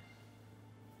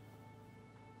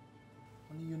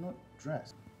 Honey, you're not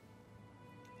dressed.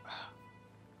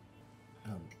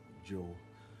 Joe,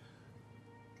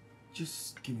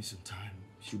 just give me some time.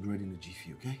 She'll be ready in a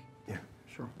jiffy, okay? Yeah,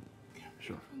 sure. Yeah,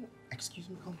 sure. Excuse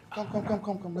me, come.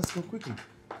 Let's go quickly.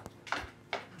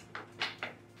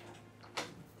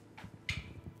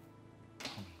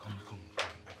 Come.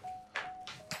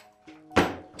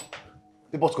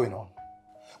 Hey, what's going on?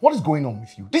 What is going on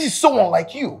with you? This is so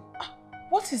unlike you.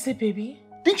 What is it, baby?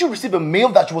 Didn't you receive a mail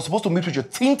that you were supposed to meet with your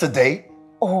team today?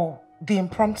 Oh, the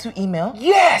impromptu email?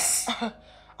 Yes!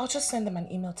 I'll just send them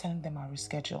an email telling them I'll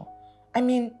reschedule. I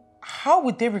mean, how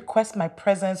would they request my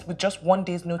presence with just 1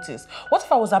 day's notice? What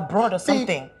if I was abroad or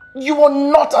something? You are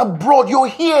not abroad, you're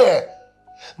here.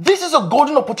 This is a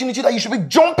golden opportunity that you should be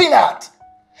jumping at.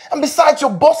 And besides,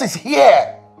 your boss is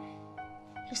here.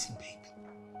 Listen, babe.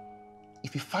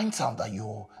 If he finds out that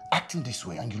you're acting this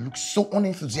way and you look so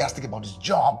unenthusiastic about his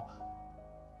job,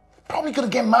 he's probably gonna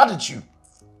get mad at you.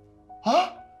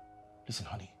 Huh? Listen,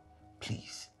 honey,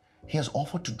 please. He has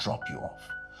offered to drop you off.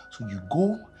 So you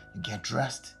go, you get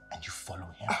dressed, and you follow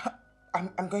him.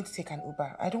 I'm going to take an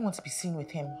Uber. I don't want to be seen with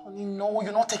him. Honey, no,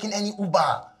 you're not taking any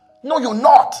Uber. No, you're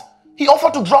not. He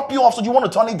offered to drop you off, so do you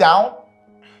want to turn it down?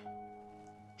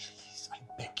 Please, I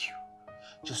beg you.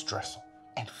 Just dress up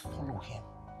and follow him.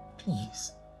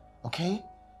 Please. Okay?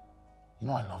 You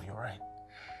know I love you, right?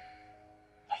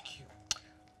 Thank you.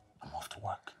 I'm off to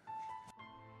work.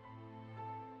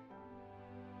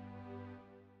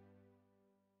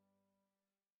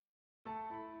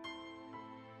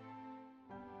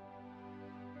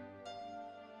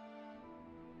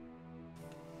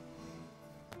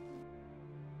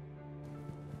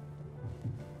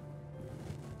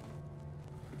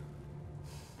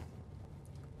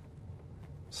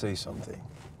 Say something.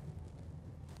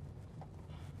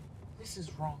 This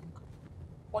is wrong.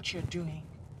 What you're doing.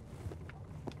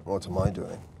 What am I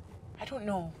doing? I don't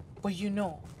know, but you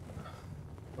know.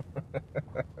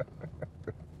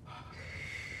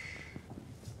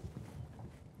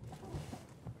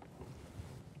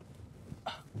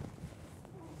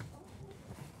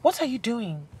 What are you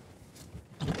doing?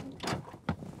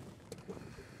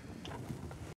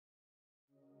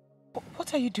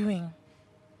 What are you doing?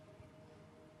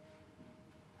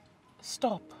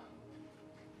 Stop.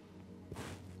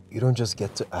 You don't just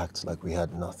get to act like we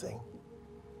had nothing.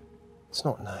 It's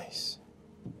not nice.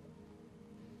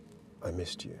 I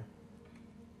missed you.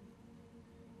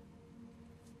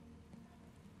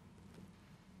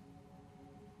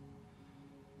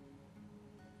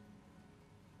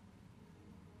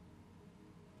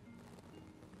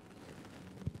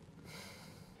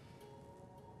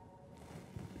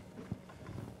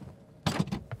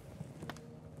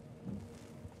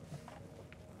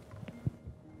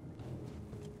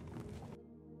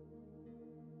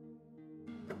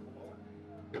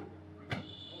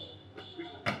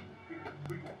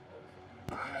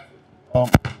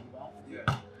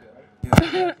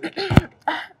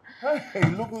 Hey,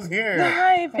 look who's here.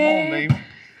 Hi, babe. Come on, babe.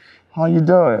 How you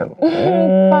doing?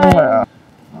 Fine.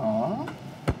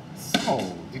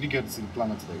 So, did you get to see the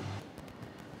planet today?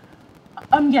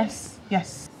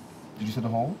 Yes. Did you see the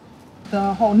hole?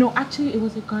 The whole, no, actually it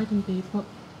was a garden, babe, but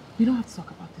we don't have to talk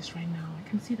about this right now. I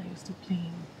can see that you're still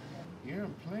playing. Yeah,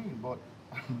 I'm playing, but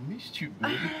I missed you,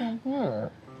 baby. Come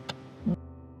here.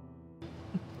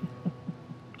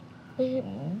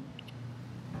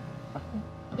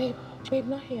 Babe,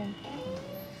 not here.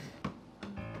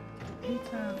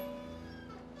 Later.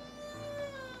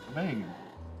 Babe,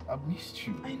 I missed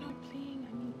you. I know, playing.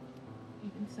 I mean,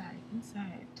 babe,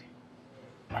 inside.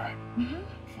 All right.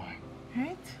 Fine.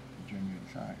 Right? Join you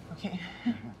inside. Okay.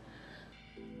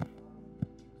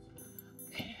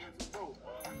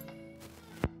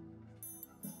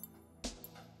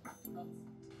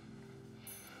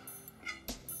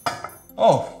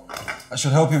 Oh, I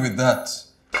should help you with that.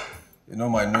 You know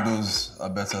my noodles are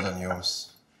better than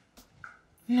yours.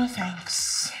 No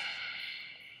thanks.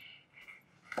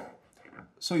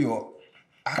 So you're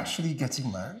actually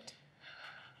getting married?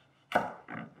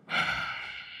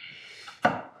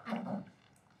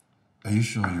 Are you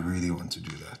sure you really want to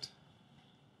do that?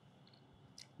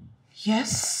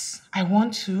 Yes, I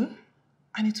want to.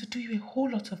 And it would do you a whole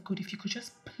lot of good if you could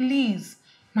just please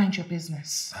mind your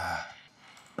business.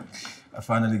 I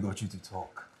finally got you to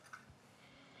talk.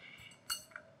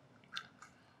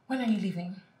 When are you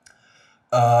leaving?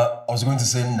 I was going to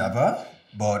say never,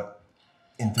 but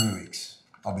in 3 weeks.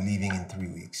 I'll be leaving in 3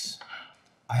 weeks.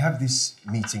 I have this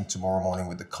meeting tomorrow morning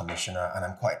with the commissioner and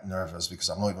I'm quite nervous because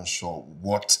I'm not even sure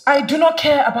what... I do not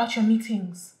care about your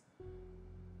meetings.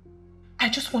 I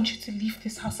just want you to leave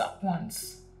this house at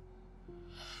once.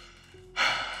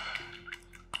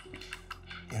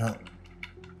 You know,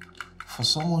 for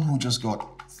someone who just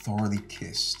got thoroughly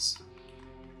kissed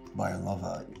by a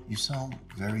lover, you sound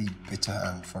very bitter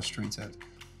and frustrated.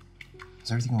 Is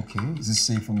everything okay? Is it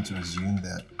safe for me to assume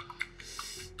that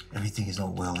everything is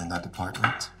not well in that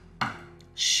department?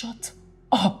 Shut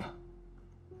up.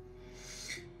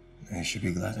 You should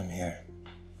be glad I'm here.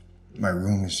 My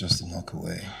room is just a knock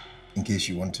away, in case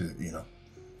you want to, you know,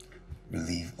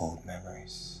 relive old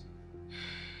memories.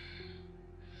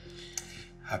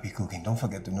 Happy cooking. Don't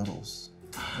forget the noodles.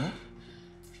 Hmm?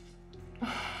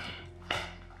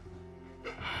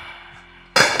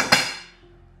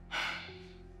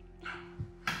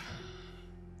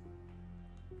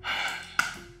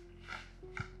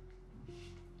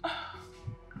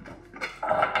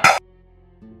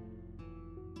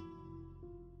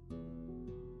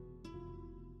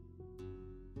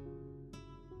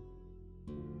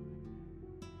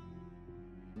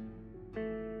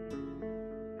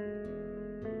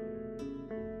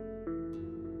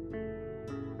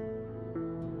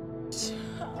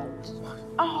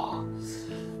 Ow.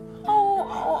 Ow,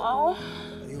 ow, ow.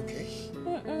 Are you okay?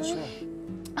 What's wrong?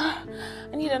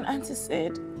 I need an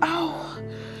antacid. Ow.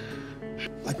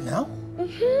 Like now?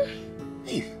 Mm-hmm.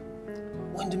 Hey,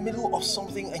 we're in the middle of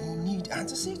something and you need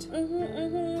antacid?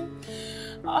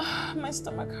 My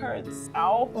stomach hurts.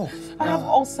 Ow. Oh. I have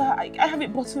ulcer. I have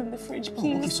it bottled in the fridge,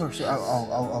 please. Oh, okay, sorry.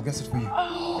 I'll get it for you.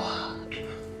 Ow.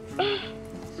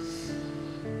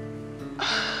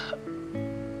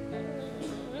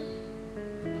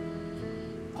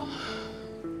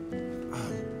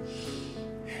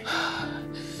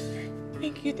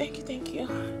 Thank you.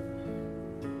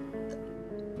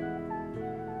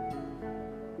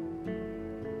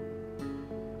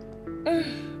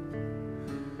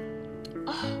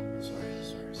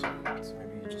 Sorry.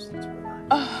 Maybe you just need to relax.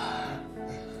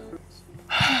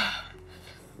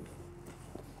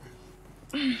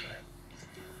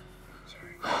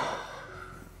 Sorry. How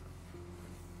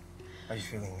are you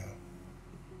feeling now?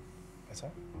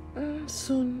 Better?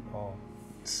 Soon. Oh.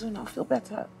 Soon I'll feel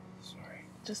better. Sorry.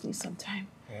 Just need some time.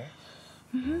 Yeah?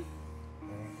 Mm-hmm.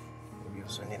 Maybe you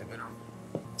also need a bit of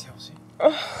TLC.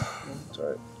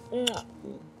 Sorry.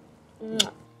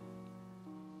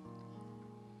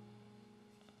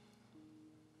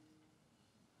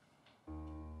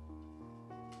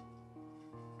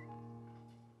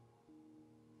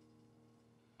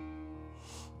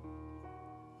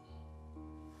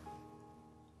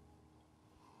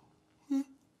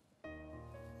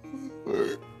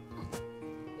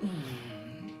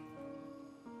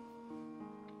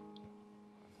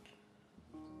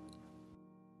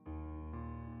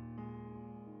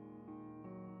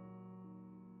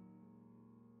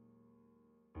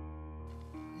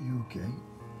 You okay?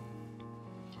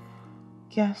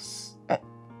 Yes.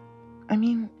 I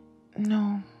mean,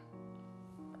 no.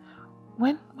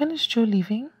 When is Joe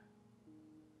leaving?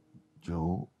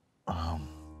 Joe,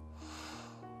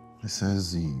 he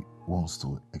says he wants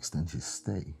to extend his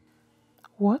stay.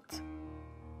 What?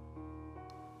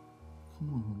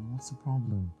 Come on, honey, what's the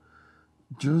problem?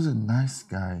 Joe's a nice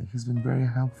guy. He's been very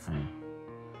helpful.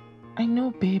 I know,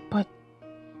 babe, but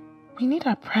we need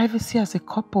our privacy as a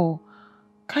couple.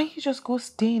 Can't you just go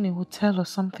stay in a hotel or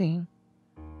something?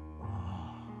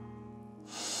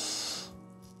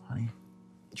 Honey,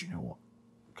 do you know what?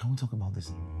 Can we talk about this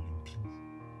in the morning, please?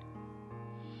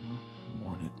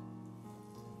 Morning.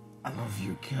 I love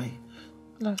you, okay?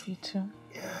 Love you too.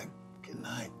 Yeah, good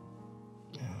night.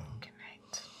 Yeah. Good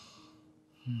night.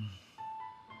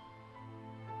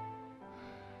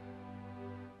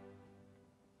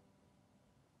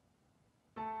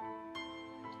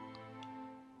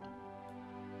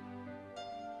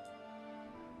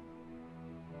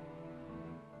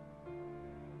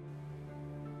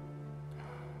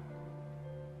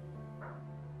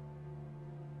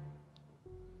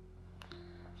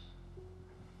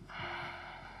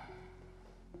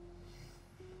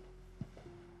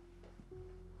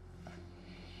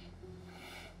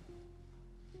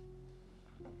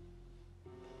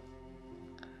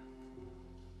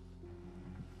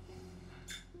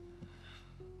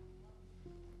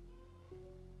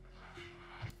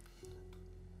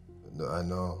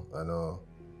 No, I know.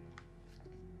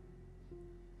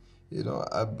 You know,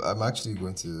 I'm actually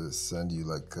going to send you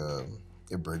like a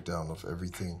breakdown of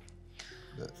everything.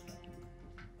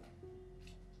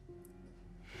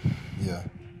 Yeah.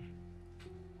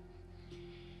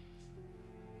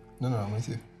 No, I'm with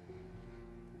you.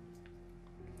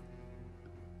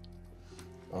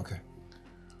 Okay.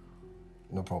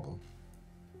 No problem.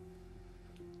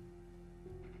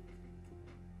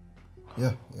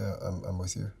 Yeah, I'm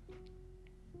with you.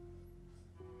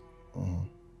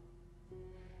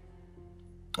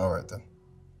 All right then.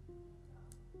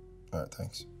 All right,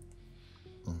 thanks.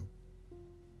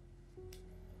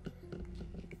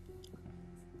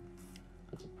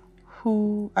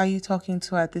 Who are you talking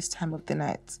to at this time of the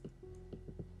night?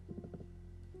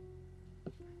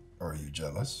 Are you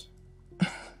jealous?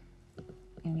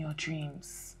 In your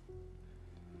dreams.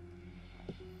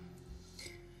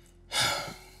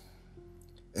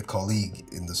 A colleague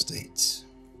in the States.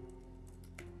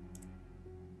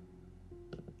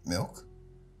 Milk?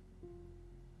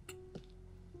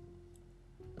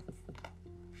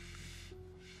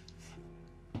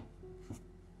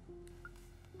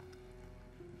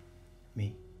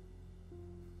 Me?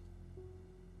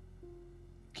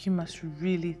 You must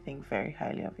really think very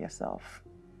highly of yourself.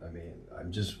 I mean,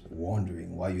 I'm just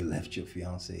wondering why you left your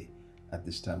fiancé at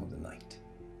this time of the night.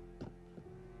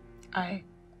 I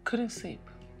couldn't sleep.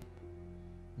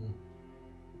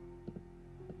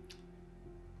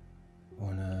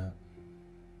 Wanna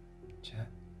chat?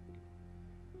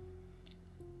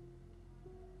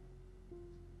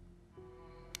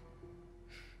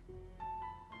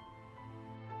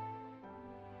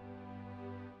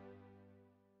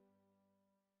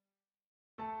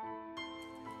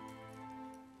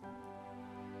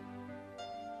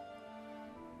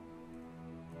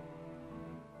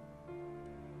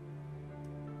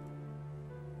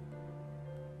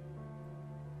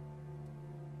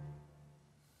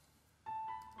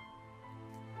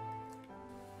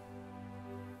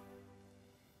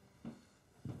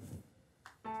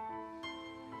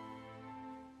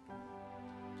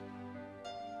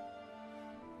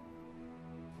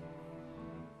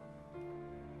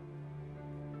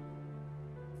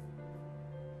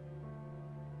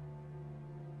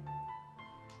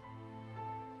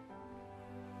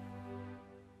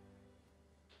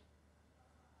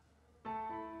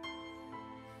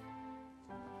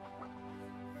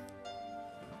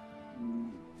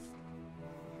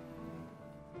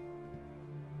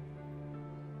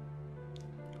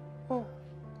 Oh.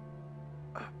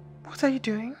 What are you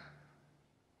doing?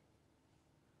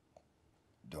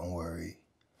 Don't worry.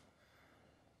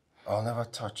 I'll never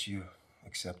touch you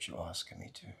except you ask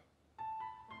me to.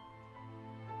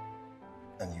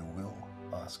 And you will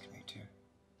ask me to.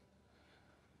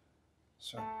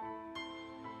 So.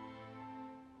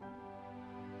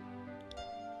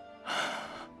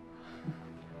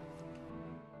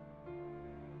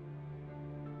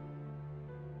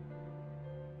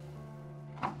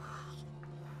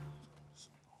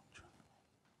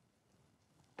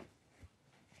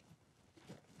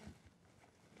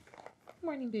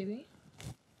 Morning, baby.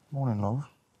 Morning, love.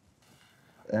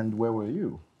 And where were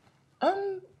you?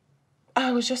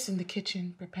 I was just in the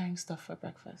kitchen preparing stuff for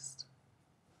breakfast.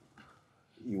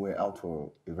 You were out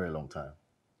for a very long time.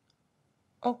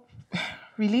 Oh,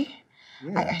 really?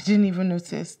 Yeah. I didn't even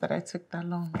notice that I took that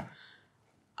long.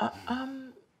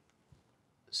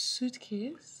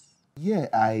 Suitcase? Yeah,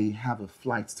 I have a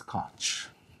flight to catch.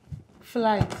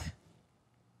 Flight?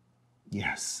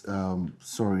 Yes.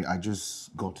 Sorry, I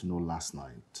just got to know last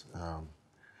night.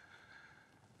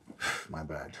 My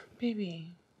bad.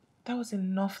 Baby, that was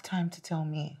enough time to tell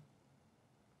me.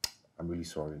 I'm really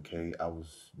sorry, okay? I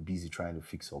was busy trying to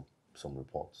fix up some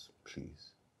reports,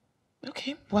 please.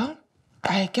 Okay, well,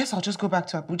 I guess I'll just go back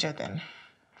to Abuja then.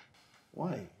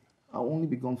 Why? I'll only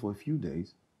be gone for a few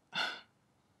days.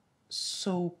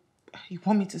 So, you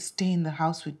want me to stay in the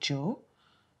house with Joe?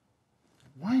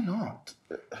 Why not?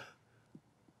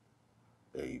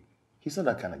 Babe, he's not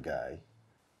that kind of guy.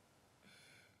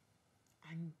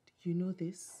 And you know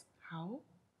this? How?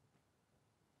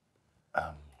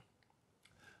 I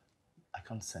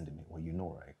can't send him away, you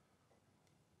know, right?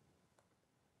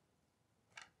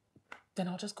 Then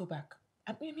I'll just go back.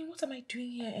 I mean, what am I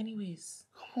doing here anyways?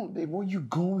 Come on, babe, where are you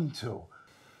going to?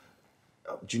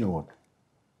 Do you know what?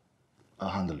 I'll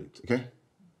handle it, okay?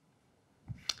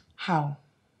 How?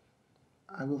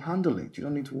 I will handle it. You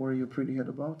don't need to worry your pretty head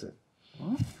about it.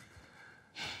 Huh?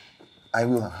 I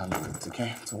will handle it,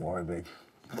 okay? Don't worry, babe.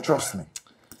 Trust me.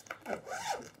 All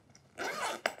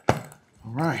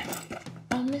right.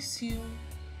 I'll miss you.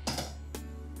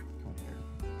 Come here.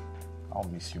 I'll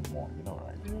miss you more, you know,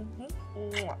 right?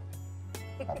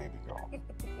 My baby girl.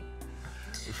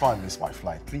 Before I miss my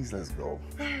flight, please let's go.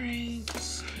 All right.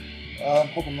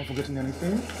 Hope I'm not forgetting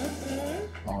anything.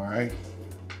 All right.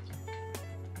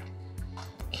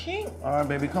 Okay. All right,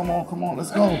 baby, come on,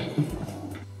 let's go.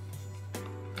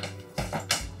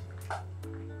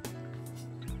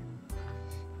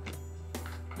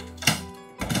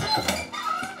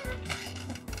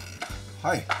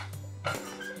 Hi.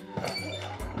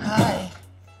 Hi.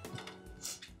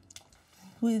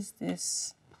 Who is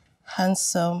this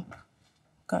handsome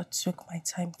God took my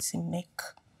time to make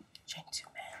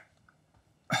gentleman?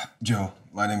 Joe.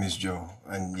 My name is Joe.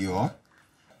 And you are?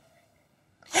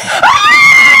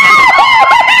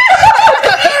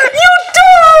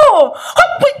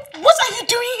 Wait, what are you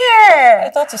doing here?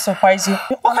 I thought to surprise you.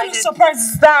 What kind of surprise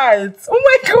is that? Oh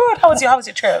my god, how was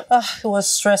your trip? It was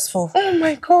stressful. Oh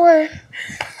my god.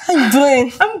 How you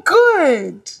doing? I'm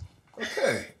good.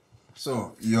 Okay.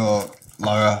 So, you're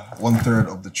Lara, 1/3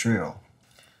 of the trio.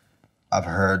 I've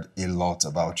heard a lot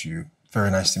about you.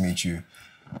 Very nice to meet you.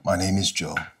 My name is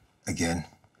Joe. Again.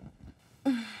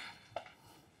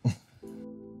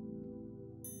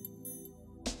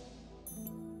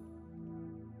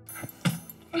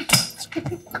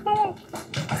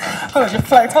 How was your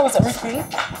flight? How was everything?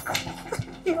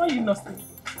 How are you nothing?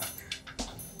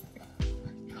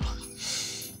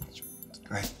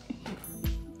 Great.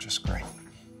 Just great. What's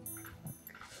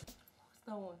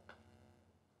that one?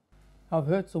 I've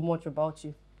heard so much about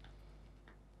you.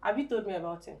 Have you told me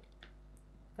about him?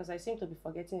 Because I seem to be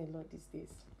forgetting a lot these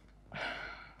days.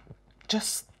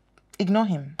 Just ignore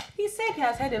him. He said he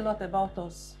has heard a lot about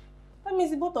us. That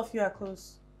means the both of you are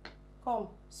close. Come,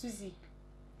 Susie.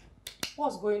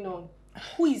 What's going on?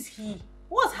 Who is he?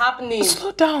 What's happening?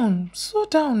 Slow down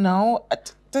now.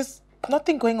 There's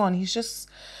nothing going on. He's just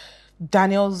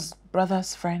Daniel's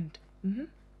brother's friend.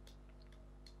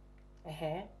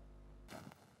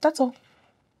 That's all.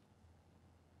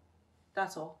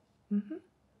 If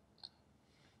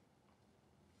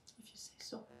you say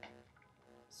so.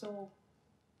 So,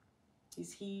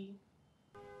 is he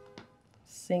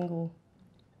single?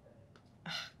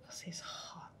 Because he's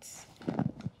hot.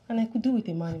 And I could do with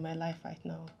a man in my life right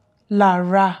now.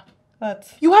 Lara,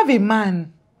 What? you have a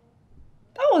man.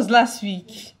 That was last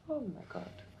week. Oh my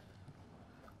god.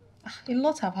 A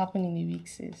lot have happened in the week,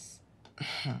 sis.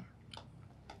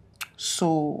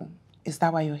 So, is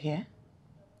that why you're here?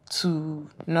 To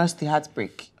nurse the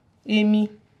heartbreak? Amy,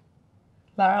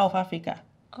 Lara of Africa.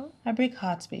 Oh. I break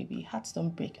hearts, baby. Hearts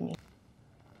don't break me.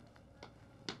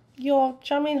 Your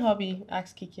charming hubby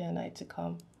asked Kiki and I to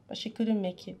come, but she couldn't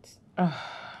make it.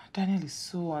 Daniel is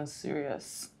so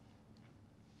unserious.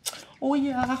 Oh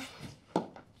yeah.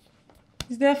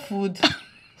 Is there food?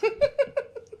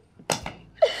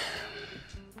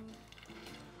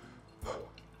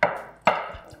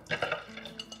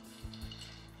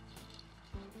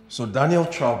 So Daniel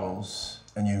travels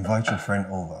and you invite your friend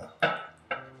over.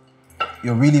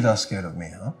 You're really that scared of me,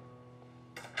 huh?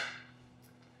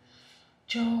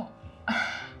 Joe,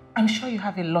 I'm sure you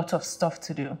have a lot of stuff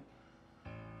to do.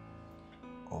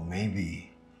 Or maybe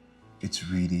it's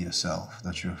really yourself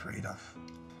that you're afraid of.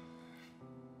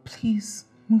 Please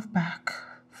move back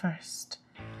first.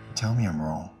 Tell me I'm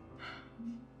wrong.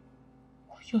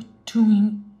 What you're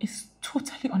doing is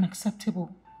totally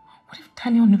unacceptable. What if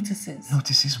Daniel notices?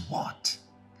 Notices what?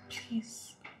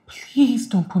 Please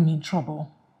don't put me in trouble.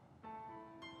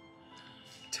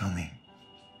 Tell me,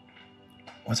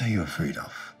 what are you afraid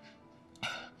of?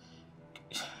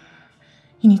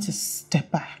 You need to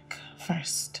step back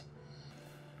first.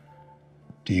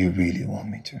 Do you really want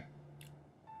me to?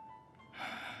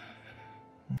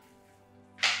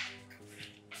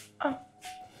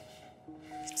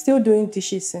 Still doing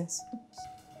dishes since.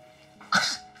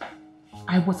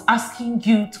 I was asking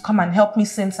you to come and help me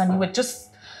since, and you were just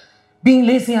being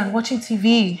lazy and watching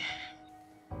TV.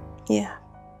 Yeah.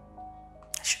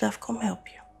 I should have come help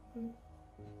you.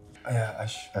 Yeah, I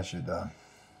should.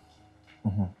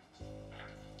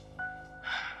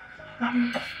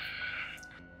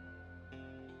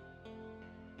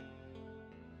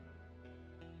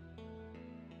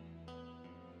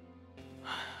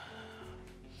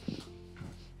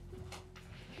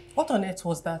 What on earth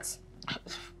was that?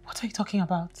 What are you talking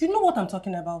about? You know what I'm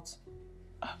talking about.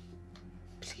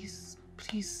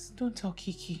 Please, don't tell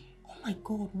Kiki. Oh my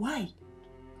God, why?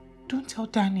 Don't tell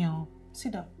Daniel.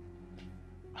 Sit down.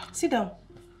 Sit down.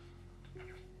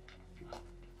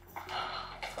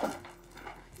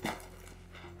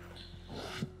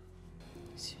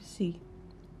 Susie,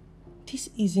 this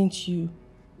isn't you.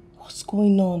 What's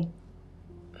going on?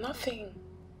 Nothing.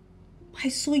 I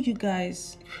saw you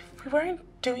guys. We weren't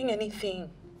doing anything.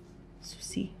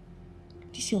 Susie,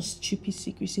 this your stupid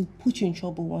secrecy will put you in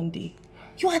trouble one day.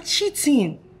 You are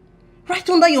cheating. Right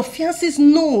under your fiancé's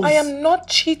nose. I am not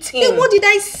cheating. Then what did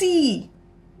I see?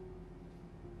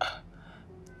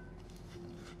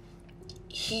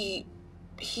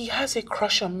 He has a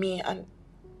crush on me,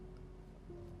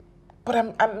 but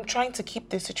I'm trying to keep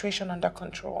the situation under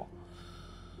control.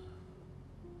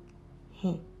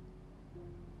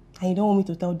 And you don't want me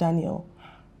to tell Daniel?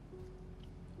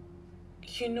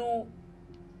 You know,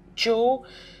 Joe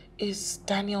is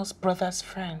Daniel's brother's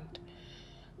friend.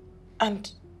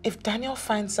 And if Daniel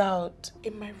finds out,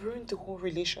 it might ruin the whole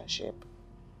relationship.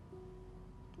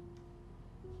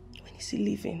 When is he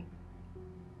leaving?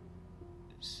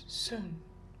 Soon.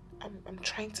 I'm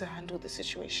trying to handle the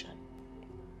situation.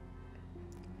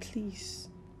 Please,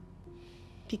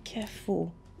 be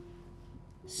careful.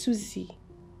 Susie,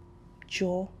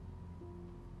 Joe,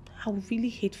 I would really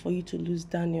hate for you to lose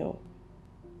Daniel.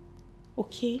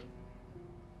 Okay?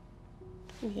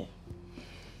 Yeah.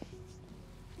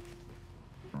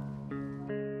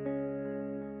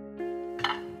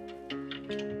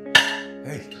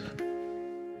 Hey.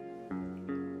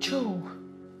 Joe.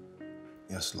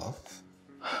 Yes, love?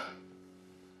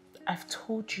 I've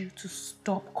told you to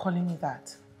stop calling me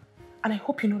that. And I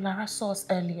hope you know Lara saw us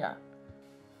earlier.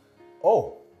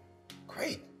 Oh,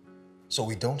 great. So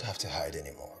we don't have to hide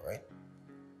anymore, right?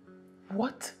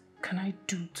 What can I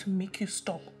do to make you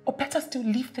stop? Or better still,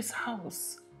 leave this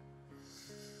house?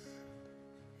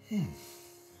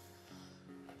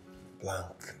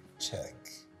 Blank check.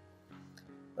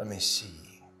 Let me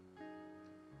see.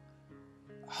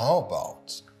 How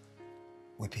about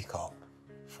we pick up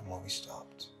from where we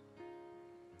stopped?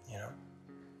 You know?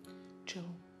 Joe,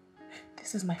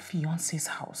 this is my fiance's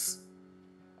house.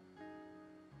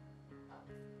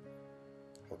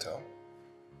 Hotel?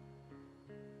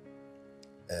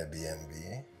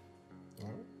 Airbnb?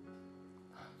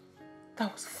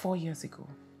 That was 4 years ago.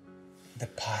 The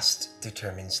past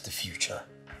determines the future.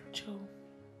 Joe,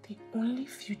 the only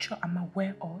future I'm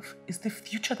aware of is the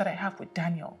future that I have with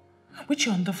Daniel, which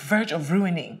you're on the verge of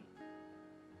ruining.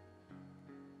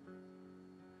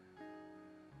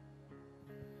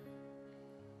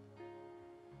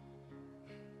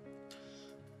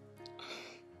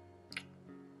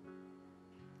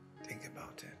 Think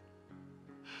about it.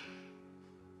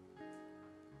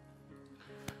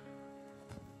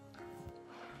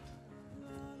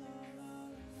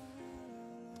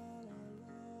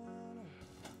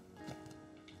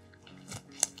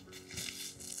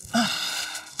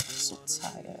 So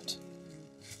tired.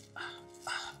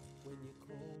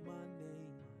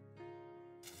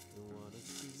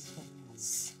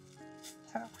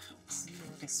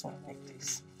 This one like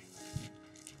this.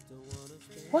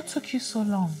 What took you so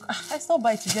long? I stopped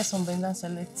by to get some Benda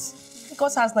Select.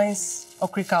 Because it has nice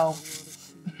okrika.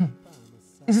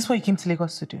 Is this what you came to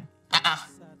Lagos to do?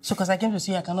 So because I came to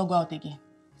see you, I cannot go out again.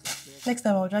 Next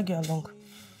time I'll drag you along.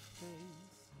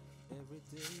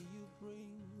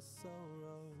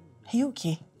 Are you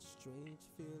okay?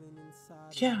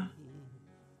 Yeah.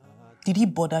 Did he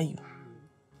bother you?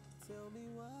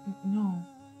 No.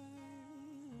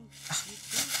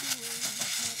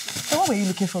 So why were you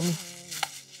looking for me?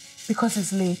 Because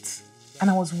it's late and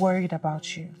I was worried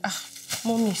about you.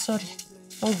 Mommy, sorry.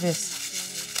 Don't vex.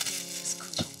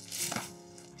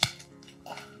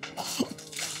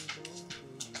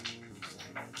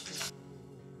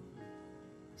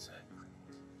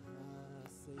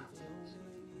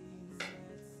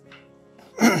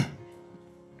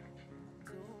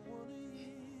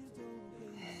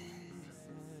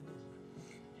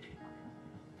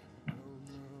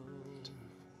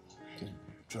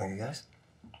 Join you guys?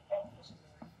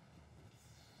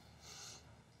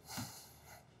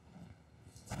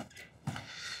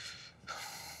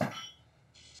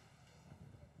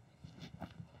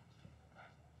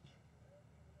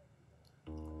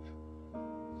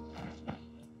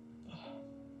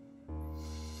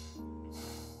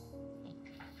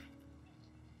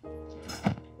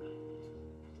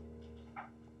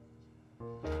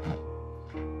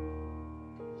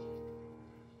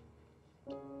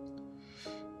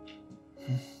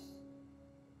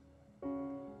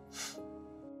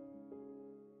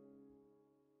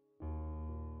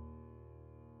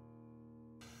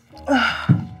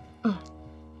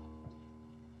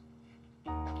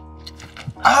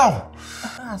 Ow!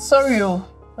 Sorry, oh.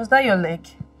 Was that your leg?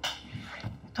 I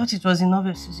thought it was the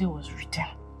novel Susie was reading.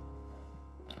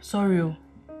 Sorry, oh.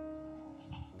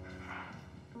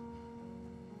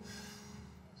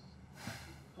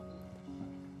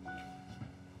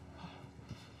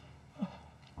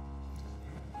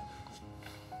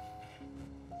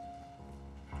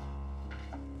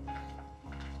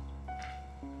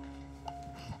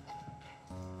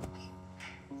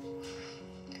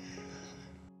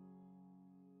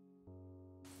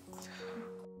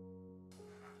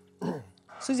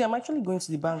 Susie, I'm actually going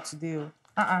to the bank today.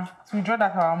 To withdraw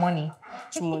that our money.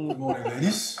 Which money? Good morning,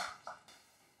 ladies.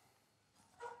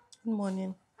 Good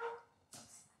morning.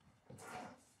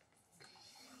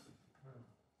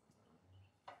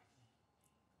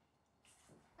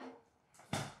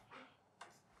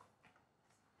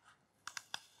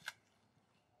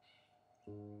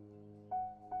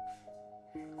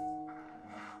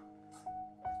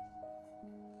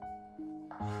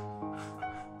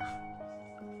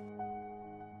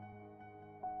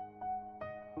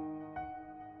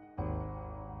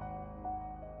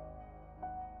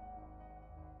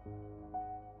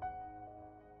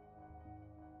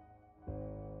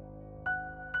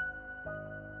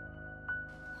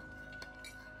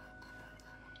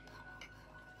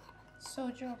 So,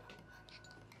 Joe,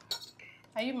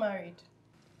 are you married?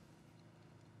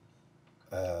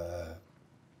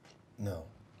 No.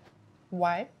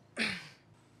 Why?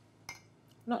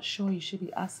 Not sure you should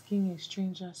be asking a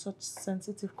stranger such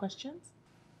sensitive questions.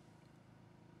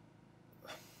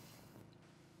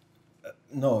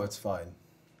 No, it's fine.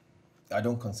 I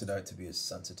don't consider it to be a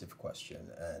sensitive question,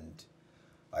 and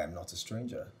I am not a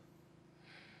stranger.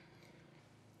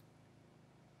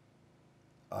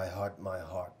 I had my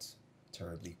heart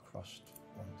terribly crushed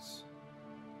once,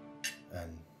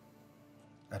 and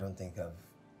I don't think I've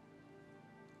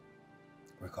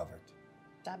recovered.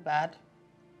 That bad?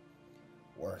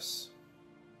 Worse.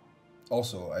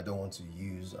 Also, I don't want to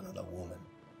use another woman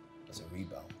as a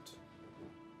rebound.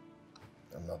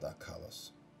 I'm not that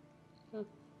callous.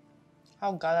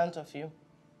 How gallant of you.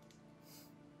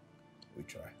 We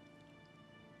try.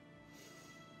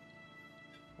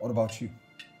 What about you?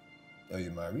 Are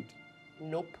you married?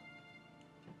 Nope.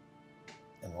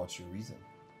 And what's your reason?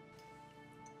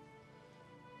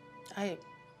 I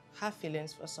have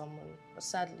feelings for someone, but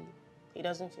sadly, he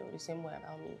doesn't feel the same way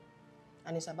about me.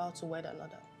 And he's about to wed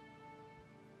another.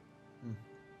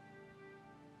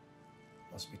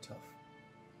 Must be tough.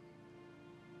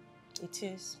 It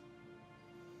is.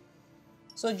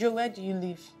 So, Joe, where do you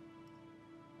live?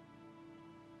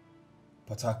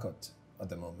 Port Harcourt at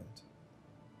the moment.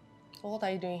 So what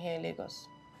are you doing here in Lagos?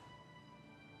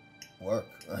 Work.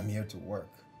 I'm here to work.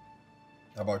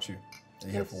 How about you? Are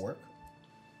you here for work?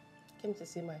 Came to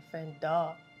see my friend,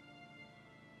 duh.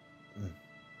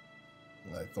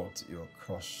 I thought your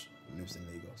crush lives in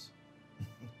Lagos.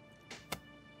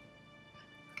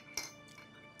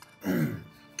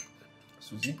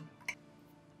 Susie,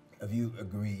 have you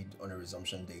agreed on a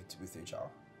resumption date with HR?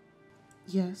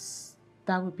 Yes,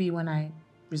 that would be when I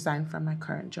resign from my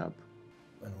current job.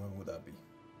 And when would that be?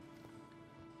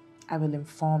 I will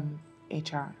inform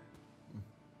HR.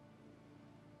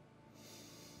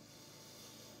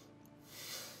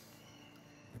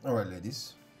 All right,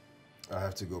 ladies. I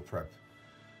have to go prep.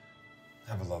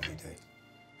 Have a lovely day.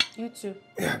 You too.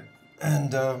 Yeah,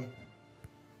 and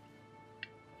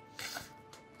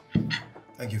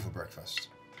thank you for breakfast.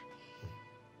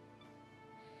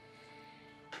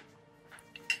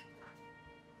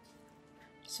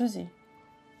 Susie,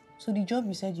 so the job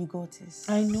you said you got is...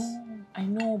 I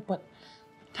know, but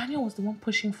Daniel was the one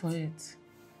pushing for it. So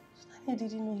Daniel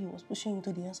didn't know he was pushing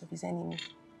into the hands of his enemy.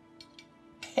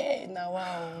 Hey, now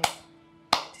wow.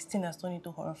 This thing has turned into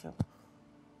a horror film.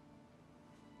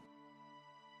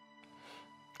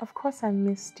 Of course I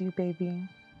missed you, baby.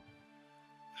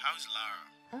 How's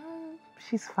Lara?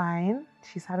 She's fine.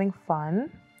 She's having fun.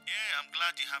 Yeah, I'm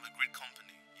glad you have a great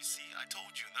company. You see, I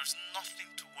told you, there's nothing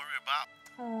to worry about.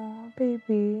 Oh,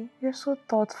 baby, you're so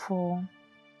thoughtful.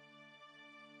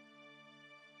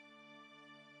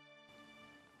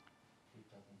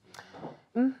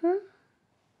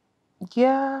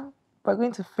 Yeah, we're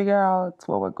going to figure out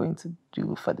what we're going to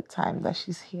do for the time that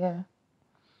she's here.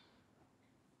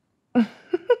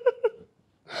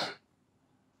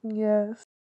 Yes.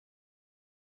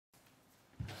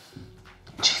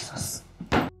 Jesus.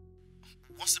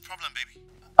 What's the problem, baby?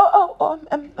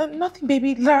 Nothing,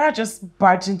 baby. Lara just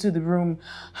barged into the room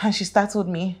and she startled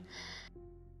me.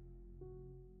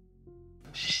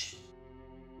 Shh.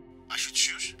 I should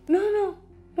shush? No,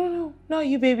 not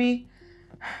you, baby.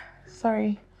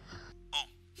 Sorry. Oh,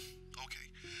 okay.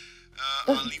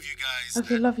 I'll leave you guys.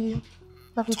 Okay, love you.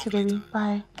 Love you too, baby. Later.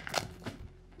 Bye.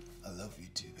 I love you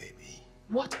too, baby.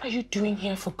 What are you doing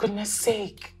here, for goodness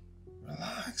sake?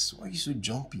 Relax. Why are you so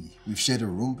jumpy? We've shared a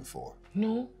room before.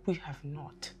 No, we have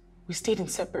not. We stayed in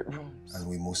separate rooms. And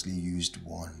we mostly used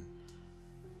one.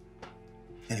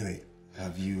 Anyway,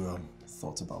 have you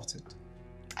thought about it?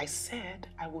 I said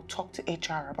I will talk to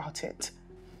HR about it.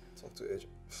 Talk to HR?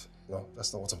 No,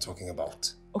 that's not what I'm talking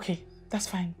about. Okay, that's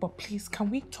fine. But please, can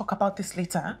we talk about this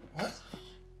later? What?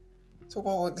 Talk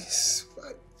about this?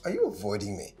 Are you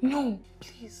avoiding me? No,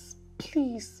 please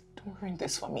don't ruin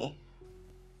this for me.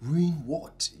 Ruin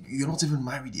what? You're not even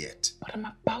married yet. But I'm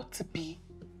about to be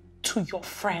to your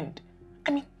friend.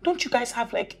 I mean, don't you guys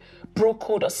have like bro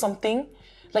code or something?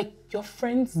 Like your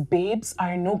friends' babes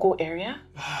are a no-go area?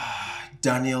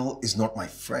 Daniel is not my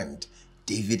friend.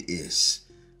 David is.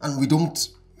 And we don't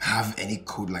have any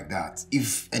code like that.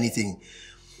 If anything,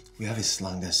 we have a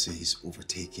slang that says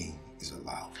overtaking is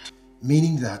allowed.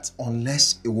 Meaning that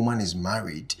unless a woman is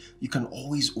married, you can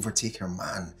always overtake her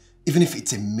man, even if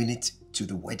it's a minute to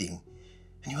the wedding.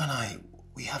 And you and I,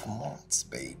 we have months,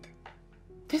 babe.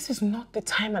 This is not the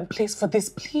time and place for this,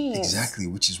 please. Exactly,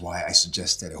 which is why I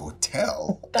suggested a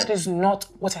hotel. That is not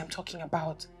what I'm talking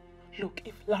about. Look,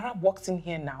 if Lara walks in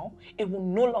here now, it will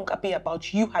no longer be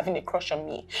about you having a crush on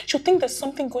me. She'll think there's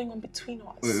something going on between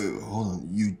us. Wait, hold on.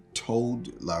 You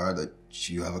told Lara that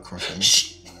you have a crush on me?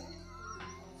 Shh!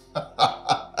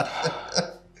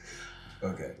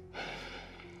 Okay.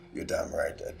 You're damn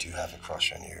right. I do have a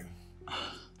crush on you.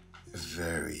 A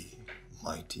very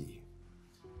mighty,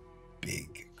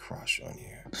 big crush on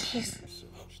you. Please.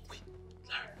 Wait,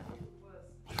 Lara.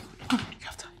 You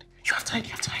have time. You have time. You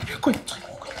have time. Go ahead.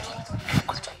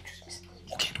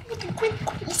 Okay, do nothing. Go ahead.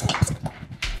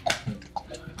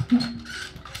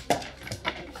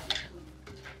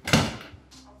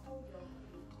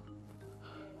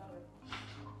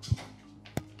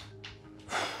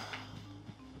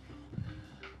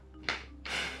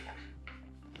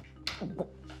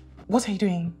 What are you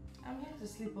doing? I'm here to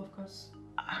sleep, of course.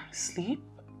 Sleep?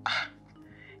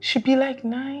 Should be like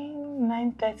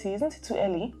 9:30. Isn't it too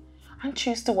early? Aren't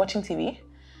you still watching TV?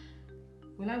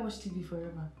 Will I watch TV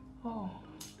forever? Oh.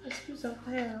 Excuse me, I'm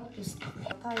tired.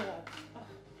 I'm tired.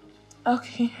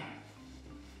 Okay.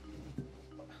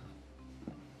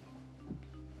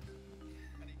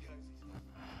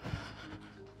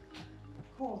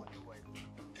 Come. What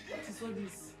is all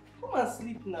this? Come and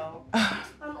sleep now.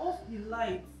 And off the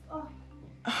lights.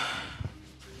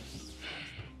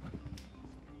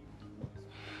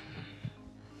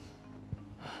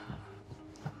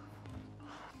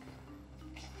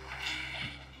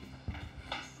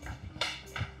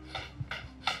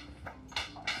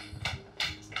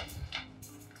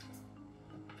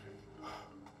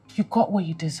 You got what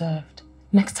you deserved.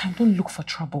 Next time, don't look for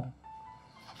trouble.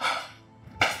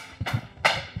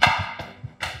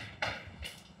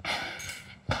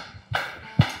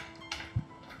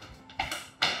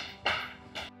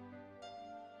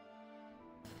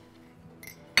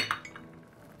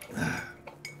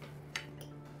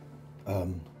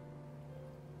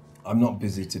 I'm not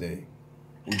busy today.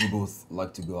 Would you both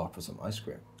like to go out for some ice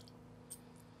cream?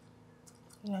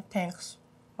 No, thanks.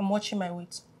 I'm watching my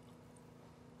weight.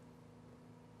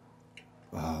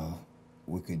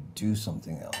 We could do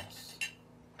something else,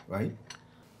 right?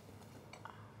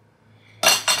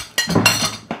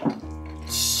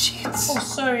 Shit! Oh,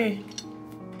 sorry.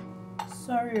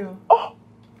 Sorry. Oh!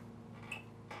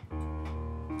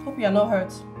 Hope you're not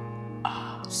hurt.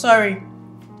 Sorry.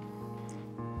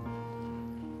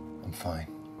 I'm fine.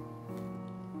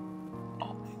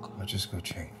 Oh my God. I'll just go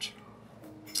change.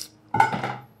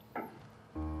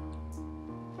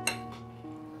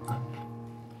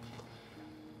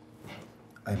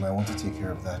 I might want to take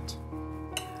care of that.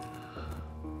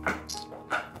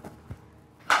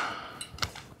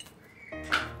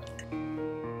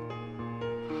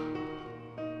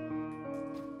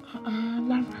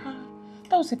 Lara,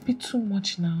 that was a bit too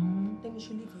much now. Then we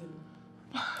should leave you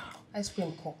alone. Ice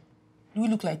cream, come. Do we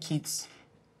look like kids?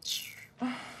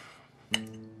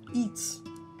 Eat.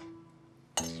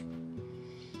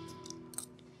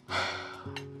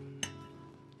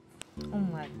 Oh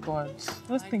my God,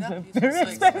 those things are very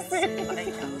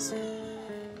expensive.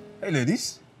 Hey,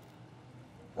 ladies.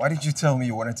 Why did you tell me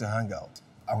you wanted to hang out?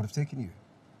 I would have taken you.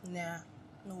 Nah,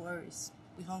 no worries.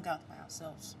 We hung out by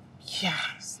ourselves.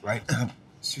 Yes. Right?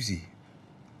 Susie,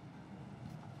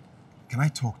 can I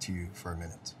talk to you for a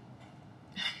minute?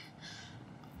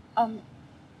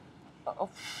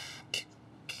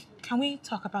 Can we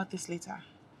talk about this later?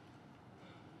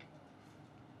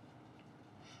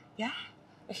 Yeah?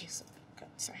 Okay, so go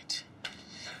inside.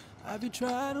 I've been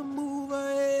trying to move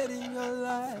ahead in your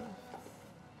life.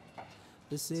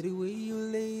 The city where you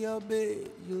lay your bed,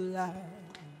 you lie.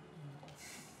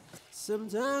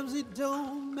 Sometimes it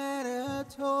don't matter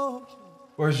at all.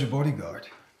 Where's your bodyguard?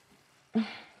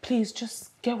 Please,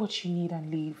 just get what you need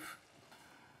and leave.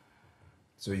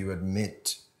 So you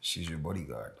admit she's your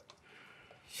bodyguard.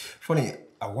 Funny,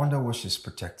 I wonder what she's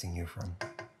protecting you from.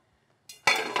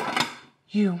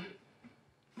 You.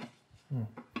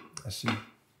 I see.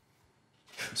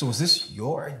 So was this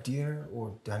your idea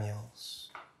or Danielle's?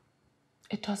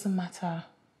 It doesn't matter.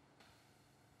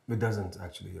 It doesn't,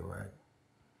 actually, you're right.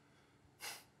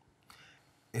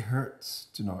 It hurts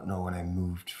to not know when I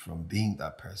moved from being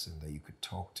that person that you could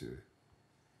talk to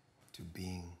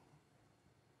being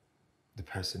the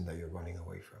person that you're running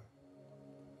away from.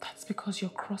 That's because you're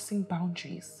crossing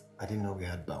boundaries. I didn't know we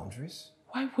had boundaries.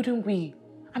 Why wouldn't we?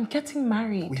 I'm getting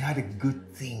married. We had a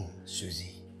good thing,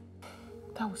 Susie.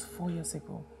 That was 4 years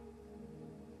ago.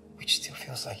 Which still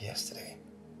feels like yesterday.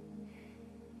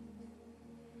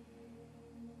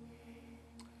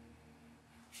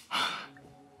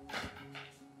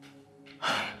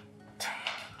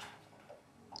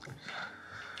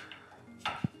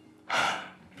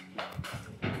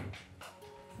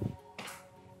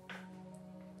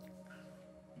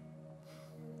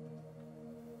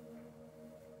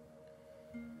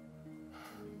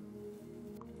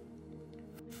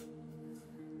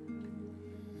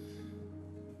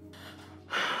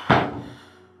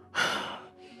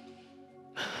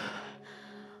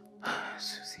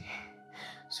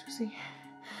 Susie,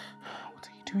 what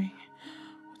are you doing?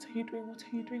 What are you doing? What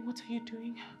are you doing? What are you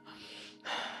doing?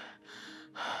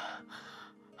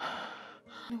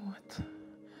 You know what?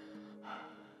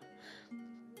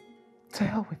 To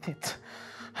hell with it.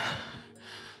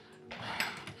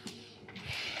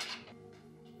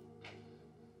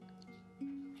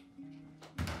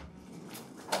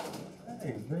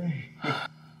 Hey, babe.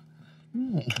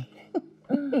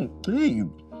 Babe.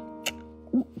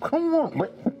 Come on, babe.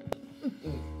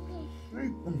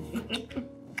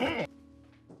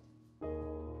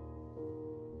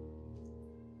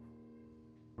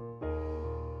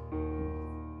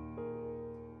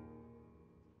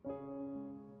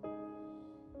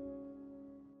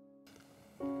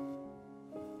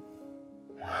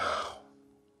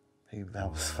 Babe,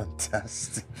 that was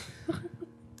fantastic. I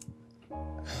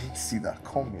didn't see that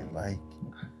coming, like,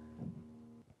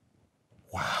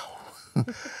 wow.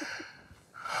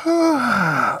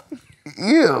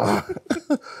 Ew.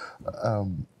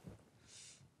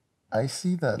 I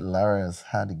see that Lara has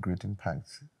had a great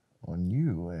impact on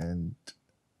you, and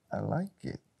I like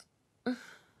it.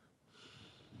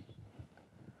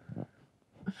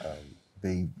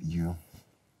 Babe, you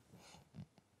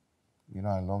know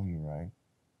I love you, right?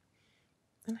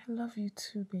 And I love you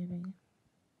too, baby.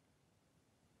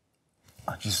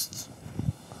 I just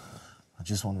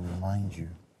want to remind you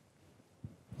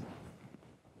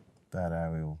that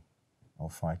I'll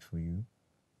fight for you.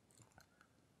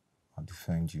 I'll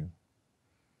defend you.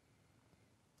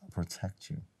 I'll protect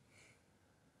you.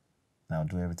 And I'll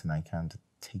do everything I can to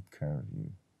take care of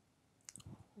you.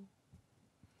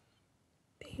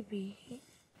 Baby,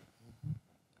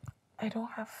 I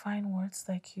don't have fine words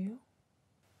like you,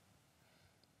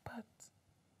 but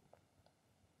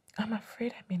I'm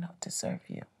afraid I may not deserve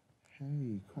you.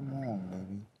 Hey, come on,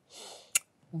 baby.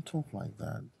 Don't talk like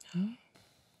that. You're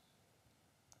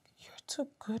too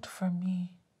good for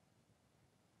me.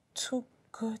 Too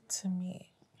good to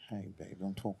me. Hey, babe,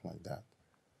 don't talk like that.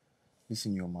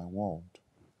 Listen, you're my world,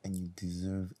 and you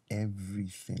deserve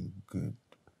everything good.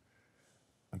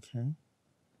 Okay?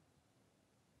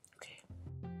 Okay.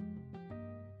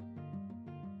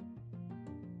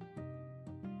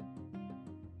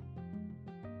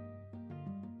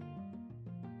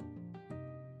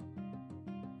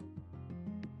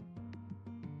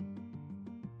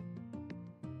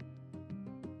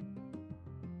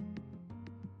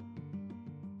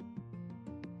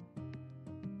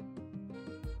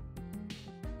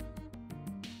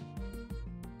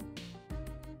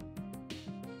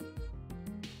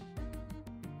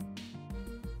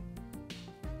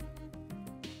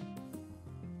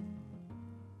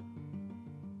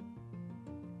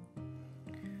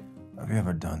 Have you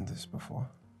ever done this before?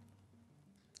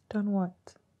 Done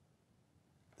what?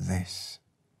 This.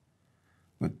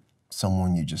 With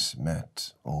someone you just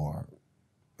met or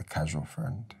a casual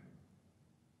friend?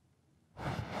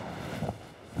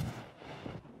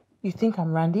 You think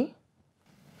I'm Randy?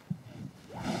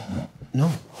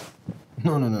 No.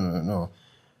 No.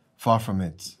 Far from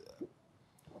it.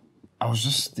 I was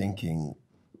just thinking,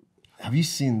 have you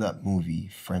seen that movie,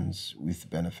 Friends with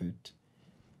Benefit?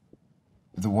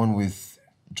 The one with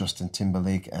Justin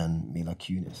Timberlake and Mila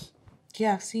Kunis.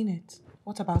 Yeah, I've seen it.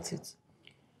 What about it?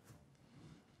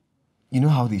 You know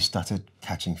how they started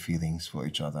catching feelings for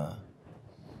each other?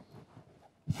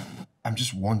 I'm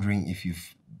just wondering if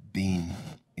you've been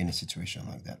in a situation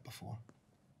like that before.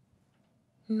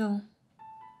 No.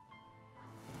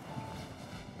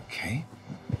 Okay.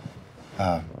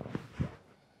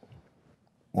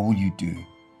 What would you do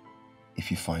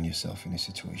if you find yourself in a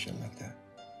situation like that?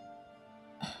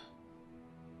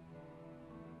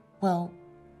 Well,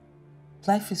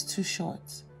 life is too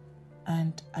short,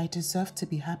 and I deserve to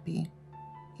be happy,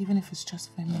 even if it's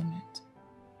just for a moment.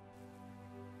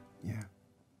 Yeah,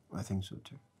 I think so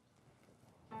too.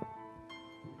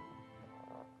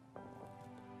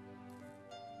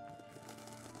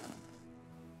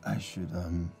 I should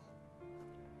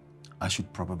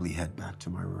probably head back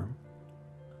to my room.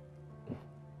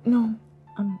 No,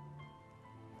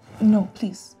 no,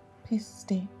 please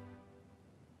stay.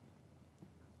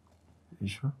 You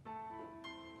sure?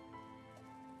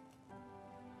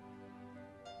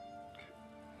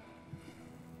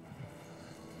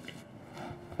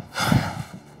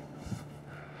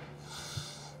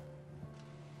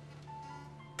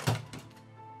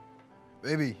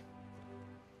 Baby.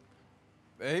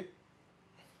 Babe.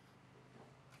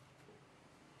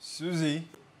 Susie.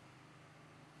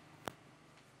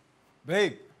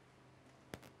 Babe.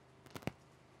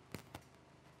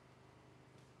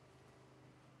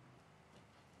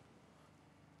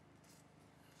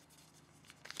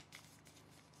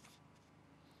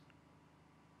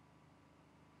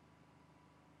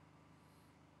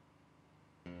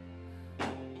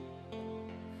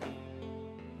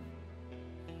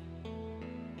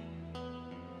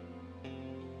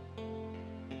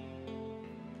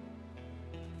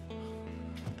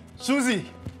 Susie!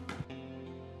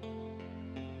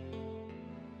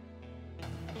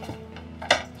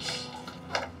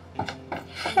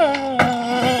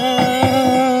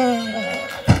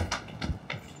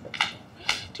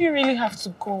 Do you really have to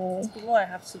go? You know I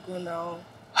have to go now.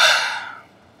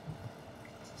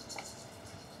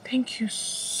 Thank you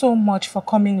so much for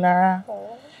coming, Lara.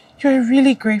 Oh. You're a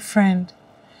really great friend.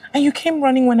 And you came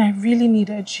running when I really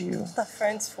needed you. What's that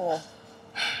friends for?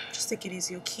 Just take it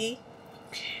easy, okay?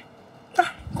 Okay.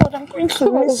 Ah, God, I'm going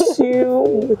to miss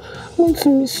you. I'm going to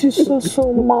miss you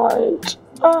so much.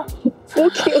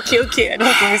 Okay. I don't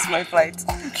want to miss my flight.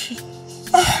 Okay.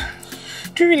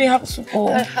 Do you really have to go?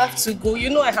 I have to go. You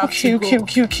know I have to go.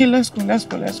 Okay. Let's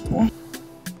go.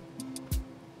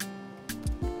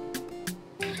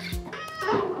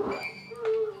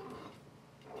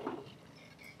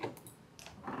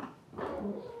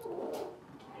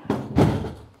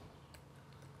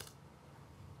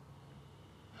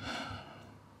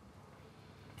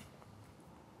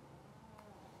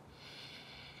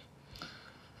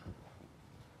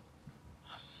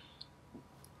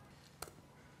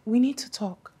 We need to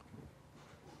talk.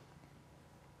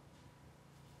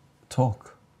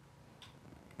 Talk?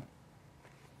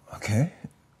 Okay.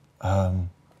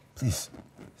 Please,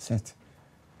 sit.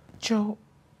 Joe,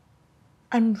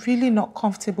 I'm really not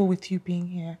comfortable with you being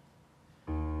here.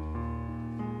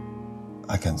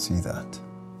 I can see that.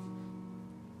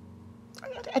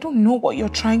 I don't know what you're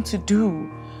trying to do.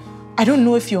 I don't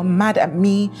know if you're mad at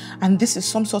me and this is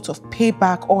some sort of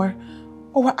payback or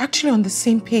we're actually on the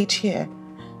same page here.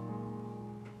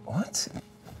 What?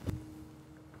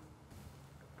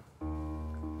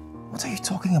 What are you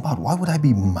talking about? Why would I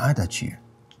be mad at you?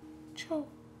 Joe,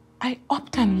 I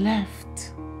upped and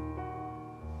left.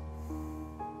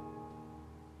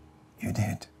 You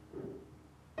did?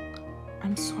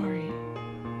 I'm sorry.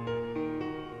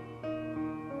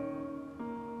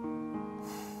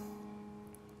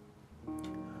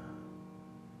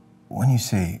 When you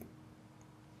say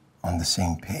on the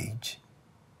same page,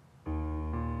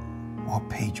 what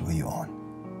page were you on?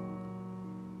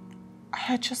 I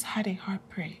had just had a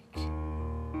heartbreak.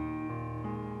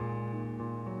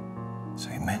 So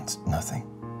it meant nothing?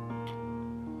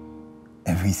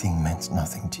 Everything meant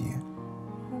nothing to you?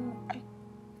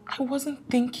 I wasn't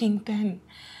thinking then.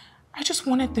 I just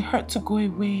wanted the hurt to go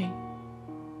away.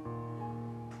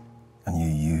 And you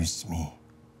used me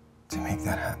to make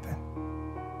that happen?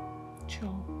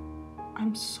 Joe,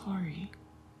 I'm sorry.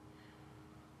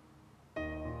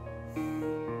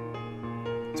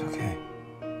 It's okay.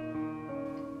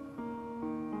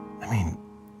 I mean,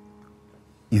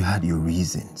 you had your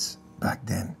reasons back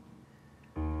then,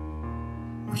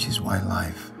 which is why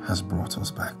life has brought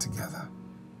us back together.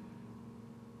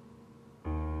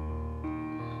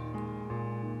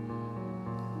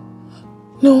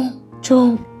 No,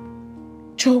 Joe,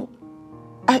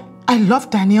 I love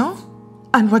Daniel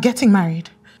and we're getting married.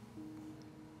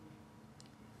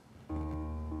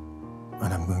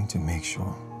 And I'm going to make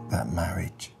sure that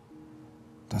marriage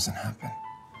doesn't happen.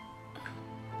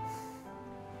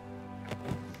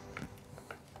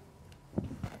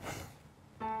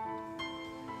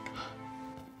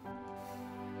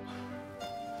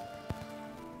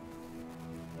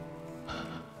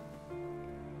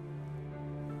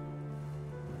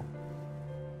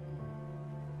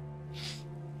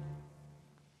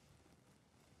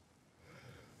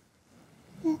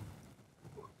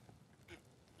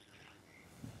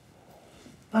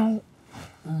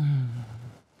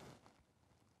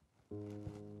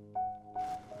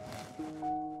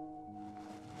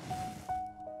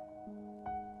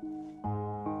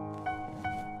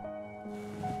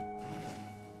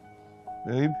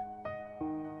 Babe?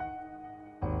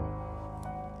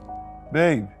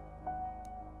 Babe?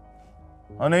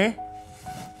 Honey?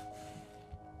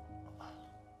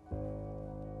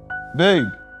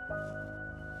 Babe?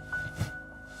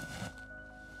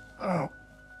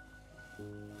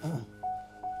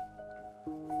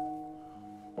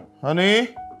 Honey?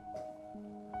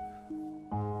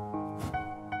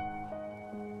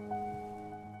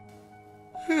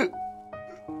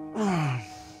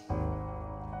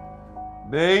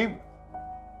 Babe?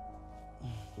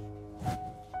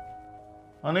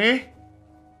 Honey?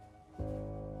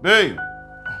 Babe?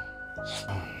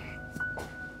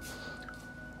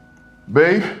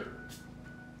 Babe?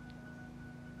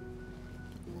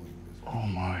 Oh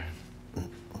my.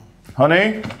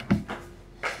 Honey?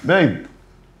 Babe?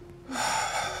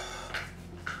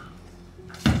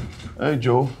 Hey,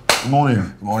 Joe. Good morning.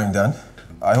 Good morning, Dan.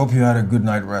 I hope you had a good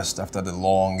night rest after the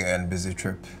long and busy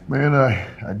trip. Man,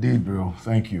 I did, bro.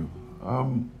 Thank you.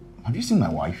 Have you seen my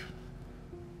wife?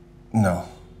 No.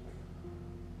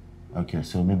 Okay,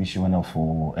 so maybe she went out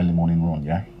for early morning run,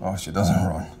 yeah? Oh, she doesn't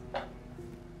run.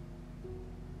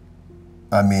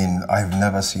 I mean, I've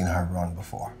never seen her run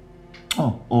before.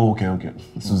 Oh, okay.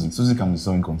 Susie can be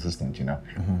so inconsistent, you know.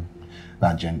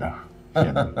 That gender.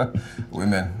 Yeah,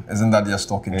 Women, isn't that their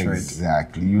stalking trait?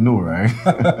 exactly, you know, right?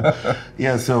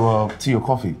 Yeah, so tea or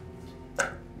coffee?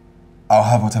 I'll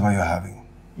have whatever you're having.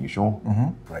 You sure?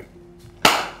 Right.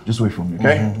 Just wait for me,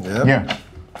 okay? Yep. Yeah.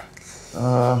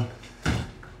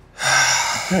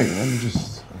 Okay, let me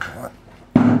just...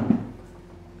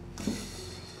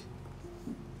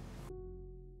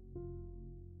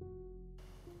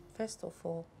 First of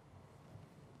all,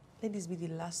 let this be the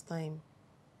last time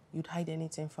you'd hide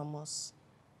anything from us.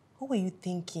 What were you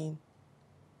thinking?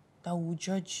 That we would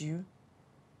judge you?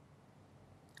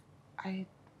 I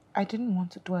didn't want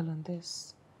to dwell on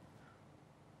this.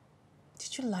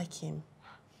 Did you like him?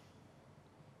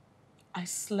 I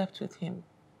slept with him.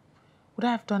 Would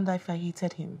I have done that if I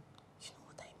hated him? You know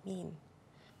what I mean?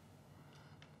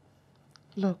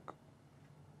 Look,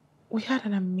 we had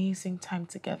an amazing time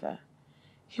together.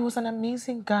 He was an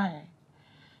amazing guy.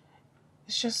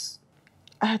 It's just,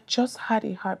 I had just had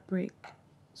a heartbreak.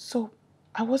 So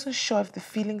I wasn't sure if the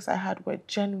feelings I had were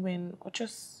genuine or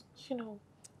just, you know.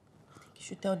 You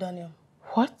should tell Daniel.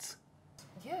 What?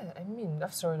 Yeah, I mean,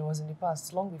 after all, it was in the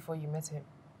past, long before you met him.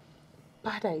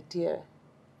 Bad idea.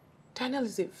 Daniel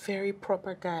is a very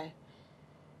proper guy.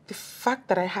 The fact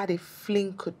that I had a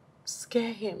fling could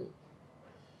scare him.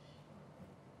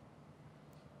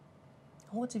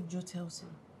 What if Joe tells him?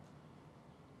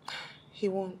 He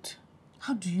won't.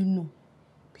 How do you know?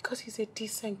 Because he's a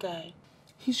decent guy.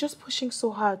 He's just pushing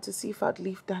so hard to see if I'd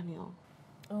leave Daniel.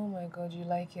 Oh my God, you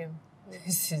like him.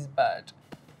 This is bad.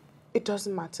 It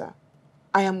doesn't matter.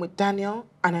 I am with Daniel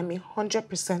and I'm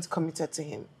 100% committed to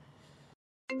him.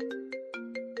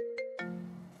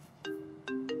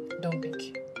 Don't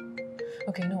pick.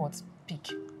 Okay, you know what? Pick.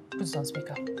 Put it on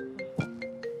speaker.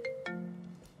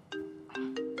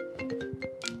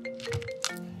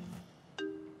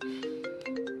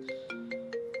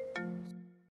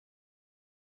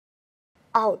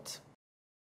 Out.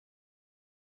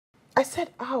 I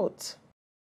said out.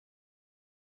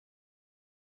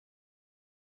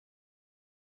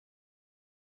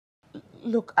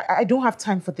 Look, I don't have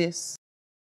time for this.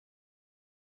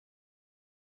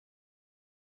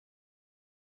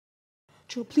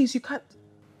 Joe, please, you can't.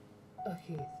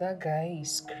 Okay, that guy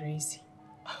is crazy.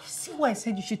 See why I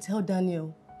said you should tell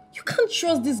Daniel? You can't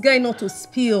trust this guy not to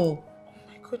spill. Oh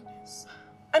my goodness.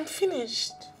 I'm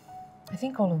finished. I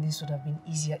think all of this would have been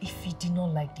easier if he did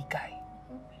not like the guy.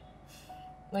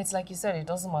 No, it's like you said, it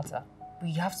doesn't matter.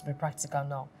 We have to be practical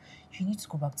now. You need to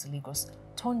go back to Lagos,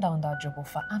 turn down that job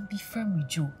offer, and be firm with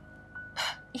Joe.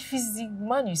 If he's the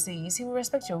man you say he is, he will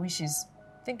respect your wishes.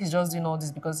 I think he's just doing all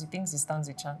this because he thinks he stands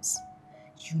a chance.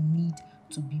 You need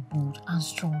to be bold and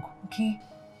strong, okay?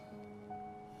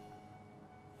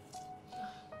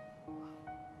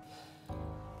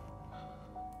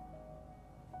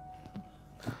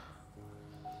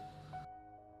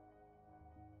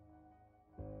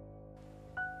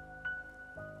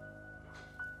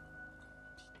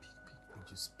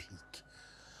 Just peek.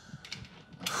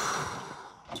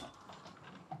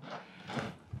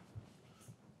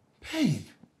 Babe!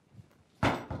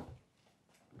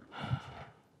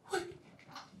 Where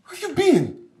have you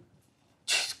been?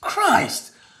 Jesus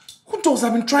Christ! Who knows?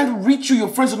 I've been trying to reach you. Your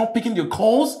friends are not picking your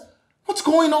calls. What's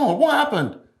going on? What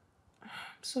happened? I'm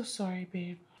so sorry,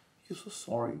 babe. You're so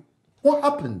sorry. What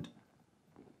happened?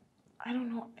 I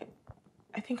don't know.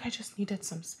 I think I just needed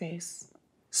some space.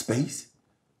 Space?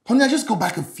 Honey, I just got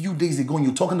back a few days ago and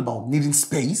you're talking about needing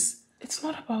space? It's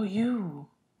not about you.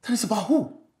 Then it's about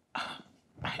who?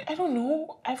 I don't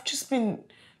know. I've just been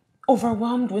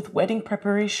overwhelmed with wedding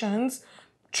preparations,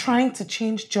 trying to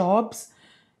change jobs,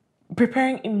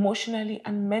 preparing emotionally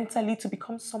and mentally to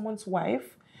become someone's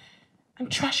wife,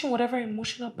 and trashing whatever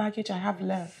emotional baggage I have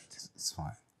left. It's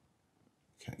fine.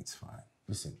 Okay, it's fine.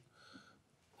 Listen,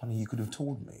 honey, you could have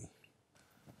told me.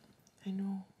 I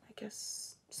know. I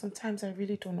guess sometimes I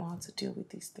really don't know how to deal with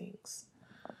these things.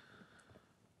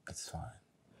 It's fine.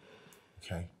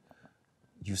 Okay?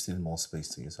 You still need more space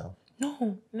to yourself?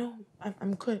 No,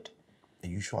 I'm good. Are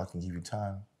you sure I can give you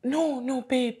time? No,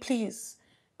 babe, please.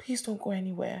 Please don't go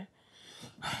anywhere.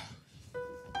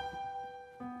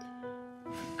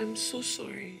 I'm so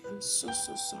sorry. I'm so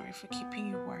sorry for keeping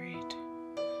you worried.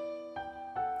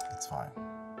 It's fine.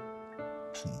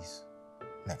 Please,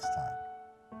 next time,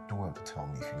 don't ever tell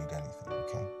me if you need anything,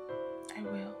 okay? I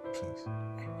will. Please. I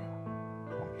will. Come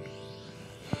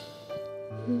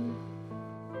here.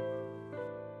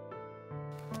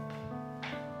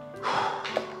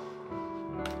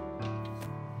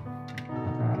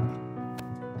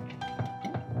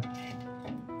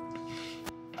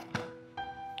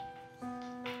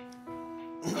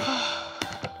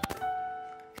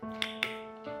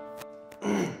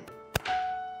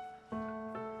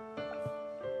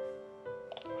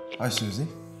 Hi, Susie.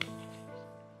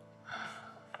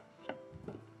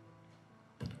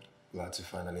 Glad to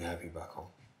finally have you back home.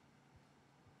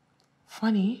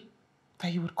 Funny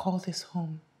that you would call this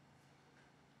home.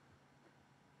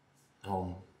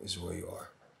 Home is where you are.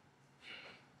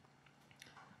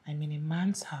 I'm in a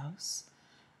man's house,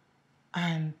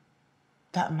 and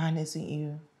that man isn't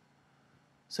you.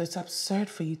 So it's absurd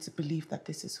for you to believe that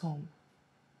this is home.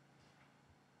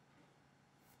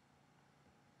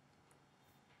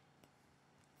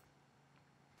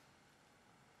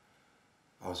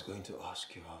 I was going to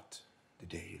ask you out the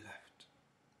day you left.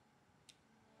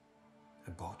 I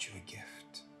bought you a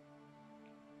gift.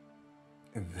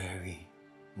 A very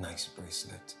nice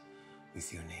bracelet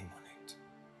with your name on it.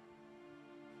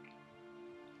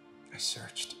 I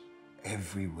searched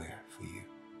everywhere for you.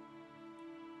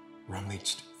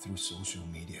 Rummaged through social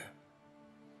media.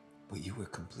 But you were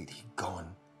completely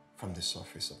gone from the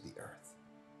surface of the earth.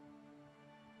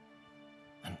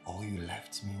 And all you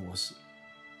left me was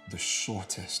the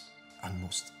shortest and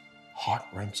most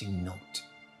heart-wrenching note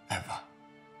ever.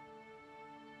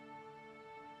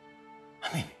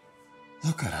 I mean,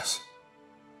 look at us.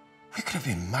 We could have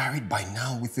been married by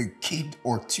now with a kid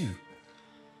or two.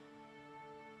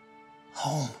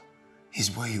 Home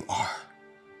is where you are.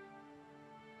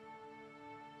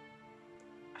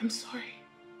 I'm sorry.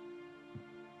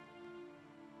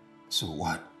 So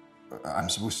what? I'm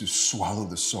supposed to swallow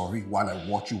the sorry while I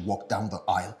watch you walk down the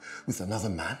aisle with another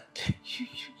man?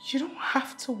 You don't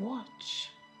have to watch.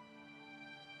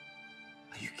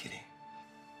 Are you kidding?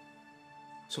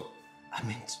 So I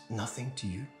meant nothing to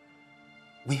you?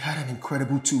 We had an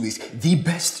incredible 2 weeks, the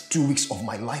best 2 weeks of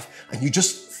my life, and you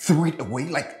just threw it away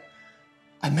like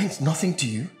I meant nothing to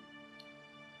you?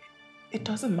 It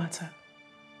doesn't matter.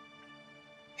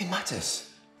 It matters.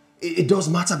 It does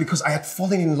matter because I had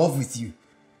fallen in love with you.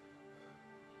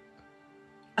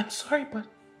 I'm sorry, but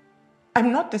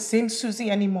I'm not the same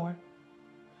Susie anymore.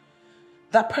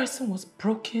 That person was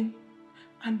broken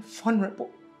and vulnerable.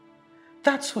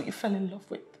 That's who you fell in love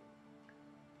with.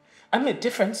 I'm a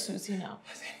different Susie now.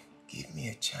 Then give me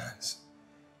a chance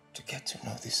to get to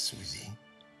know this Susie.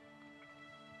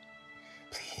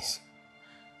 Please.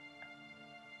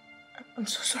 I'm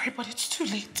so sorry, but it's too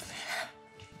late.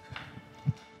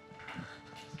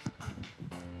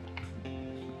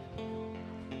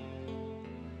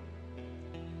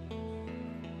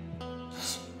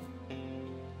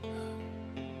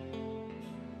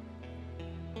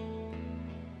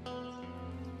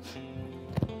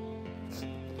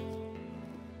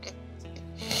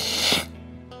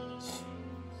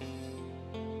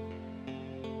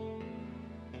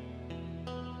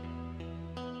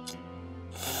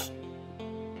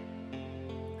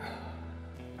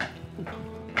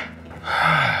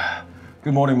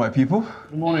 Good morning, my people.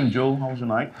 Good morning, Joe. How was your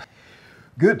night?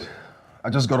 Good. I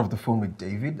just got off the phone with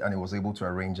David and he was able to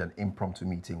arrange an impromptu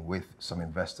meeting with some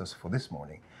investors for this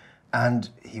morning. And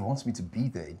he wants me to be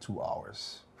there in 2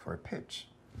 hours for a pitch.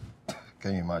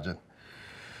 Can you imagine?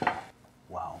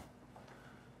 Wow.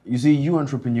 You see, you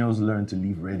entrepreneurs learn to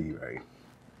leave ready, right?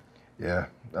 Yeah,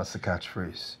 that's the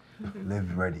catchphrase.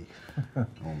 Live ready.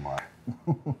 Oh my.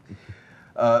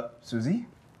 Susie,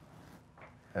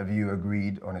 have you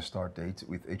agreed on a start date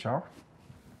with HR?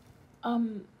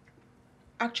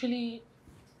 Actually,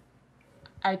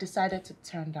 I decided to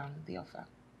turn down the offer.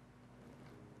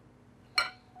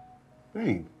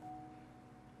 Hey,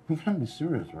 we can't be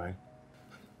serious, right?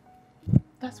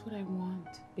 That's what I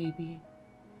want, baby.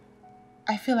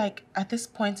 I feel like at this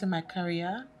point in my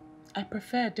career, I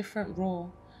prefer a different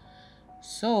role.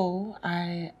 So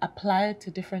I applied to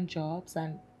different jobs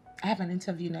and I have an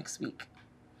interview next week.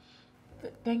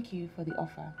 Thank you for the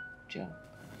offer, Joe.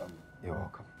 You're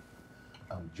welcome.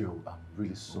 Joe, I'm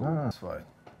really sorry. No, that's fine.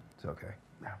 It's okay.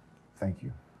 Yeah, thank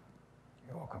you.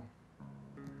 You're welcome.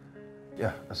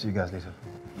 Yeah, I'll see you guys later.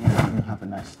 Have a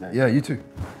nice day. Yeah, you too.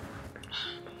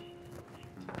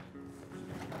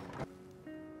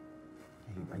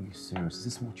 Hey, are you serious? Is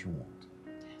this what you want?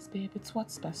 Yes, babe, it's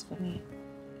what's best for me.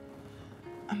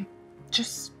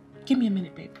 Just give me a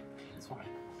minute, babe. It's fine.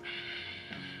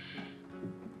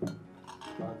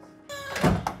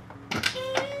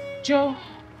 Joe.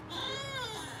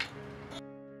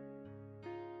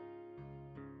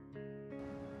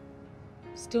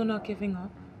 Still not giving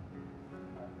up?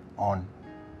 On.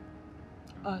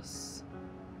 Us.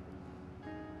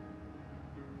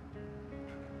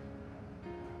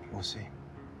 We'll see.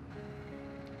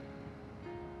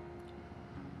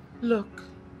 Look,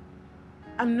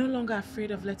 I'm no longer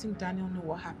afraid of letting Daniel know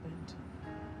what happened.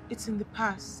 It's in the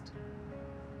past.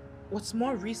 What's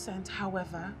more recent,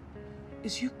 however,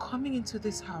 is you coming into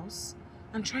this house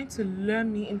and trying to lure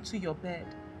me into your bed.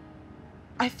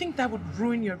 I think that would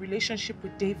ruin your relationship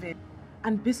with David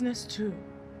and business too.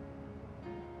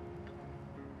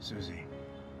 Susie,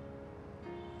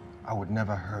 I would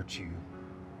never hurt you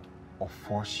or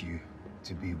force you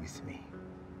to be with me.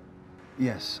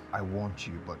 Yes, I want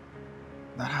you, but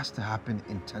that has to happen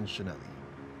intentionally.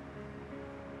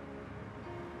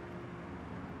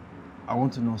 I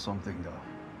want to know something though.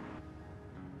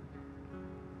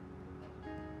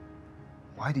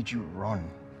 Why did you run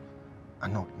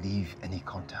and not leave any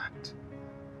contact?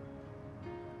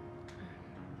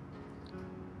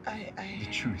 The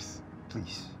truth,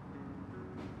 please.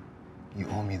 You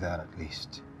owe me that at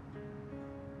least.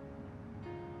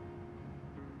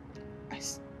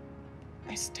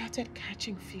 I started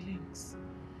catching feelings.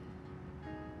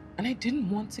 And I didn't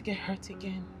want to get hurt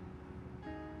again.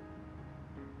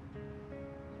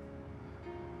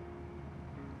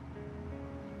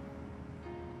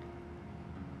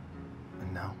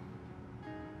 And now?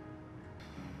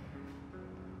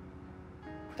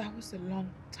 That was a long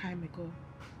time ago,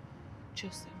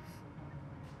 Joseph.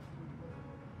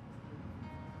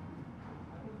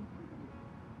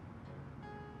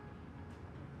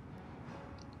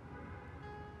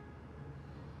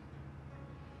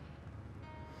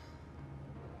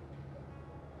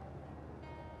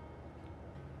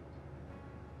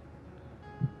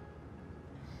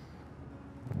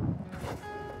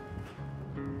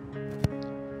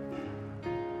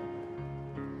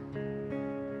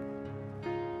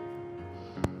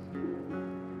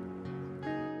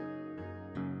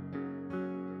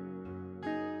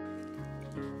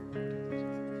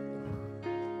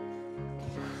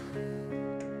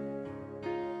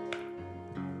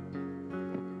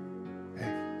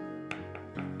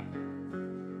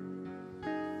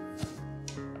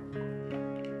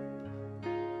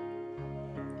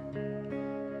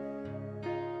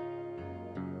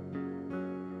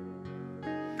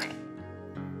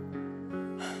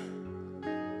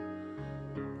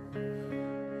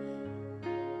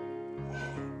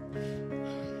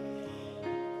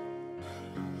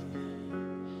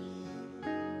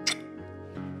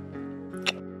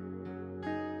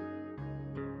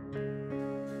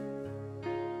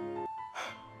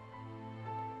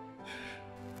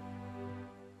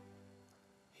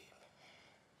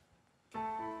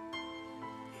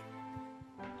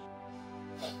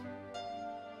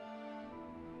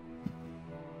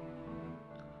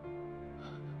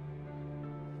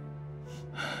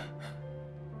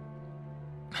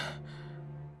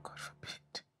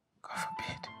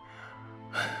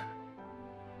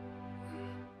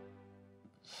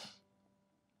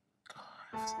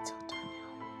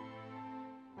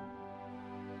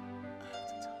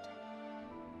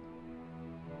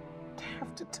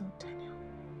 To tell Daniel.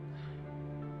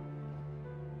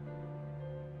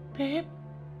 Babe?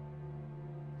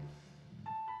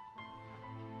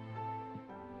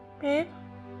 Babe?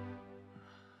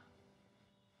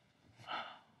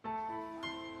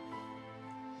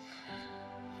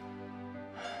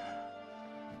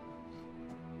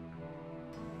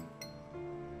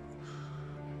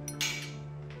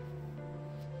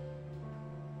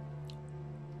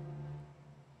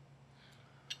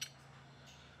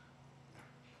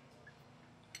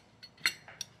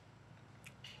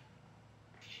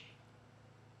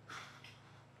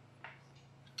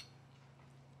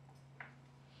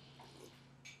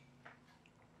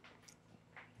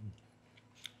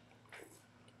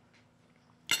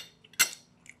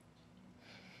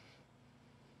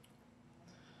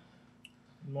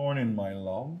 Morning, my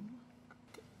love.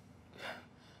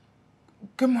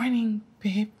 Good morning,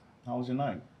 babe. How was your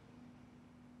night?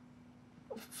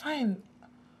 Fine.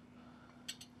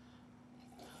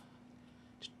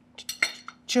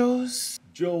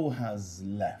 Joe has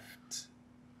left.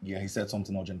 Yeah, he said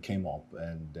something urgent came up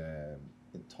and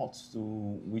he thought to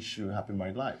wish you a happy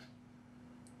married life.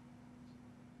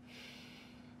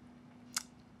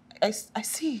 I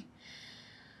see.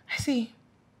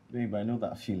 Babe, I know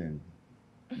that feeling.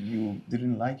 You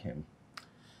didn't like him.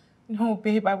 No,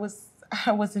 babe, I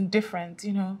was indifferent,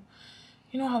 you know.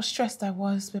 You know how stressed I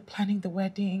was with planning the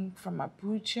wedding from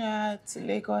Abuja to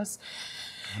Lagos.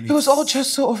 It was all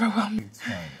just so overwhelming. It's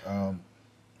fine.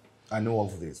 I know all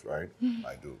of this, right?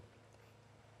 I do.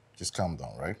 Just calm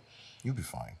down, right? You'll be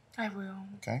fine. I will.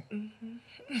 Okay?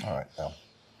 All right, now.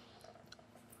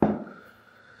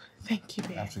 Thank you,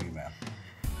 babe. After you, man.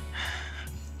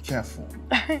 Careful.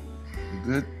 You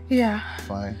good? Yeah.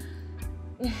 Fine.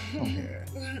 Come here.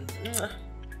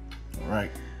 All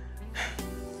right.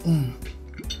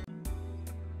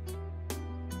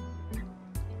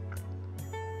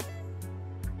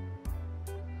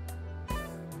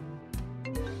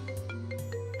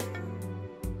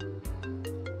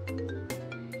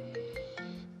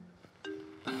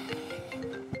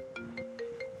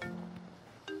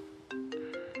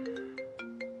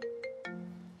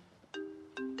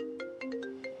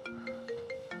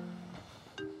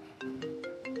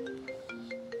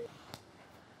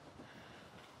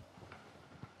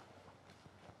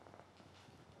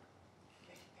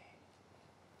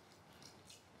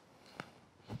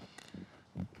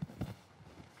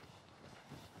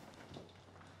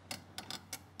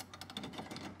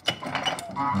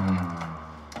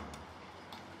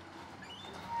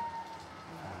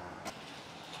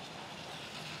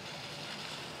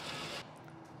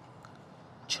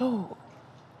 Joe,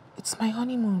 it's my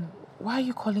honeymoon. Why are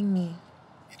you calling me?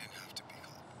 You didn't have to pick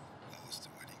up. How was the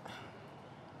wedding?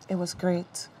 It was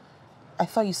great. I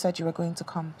thought you said you were going to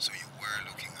come. So you were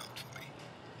looking out for me.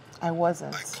 I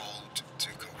wasn't. I called to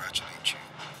congratulate you.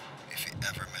 If it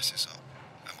ever messes up,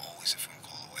 I'm always a phone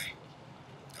call away.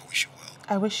 I wish you well.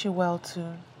 I wish you well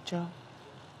too, Joe.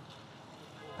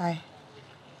 Bye.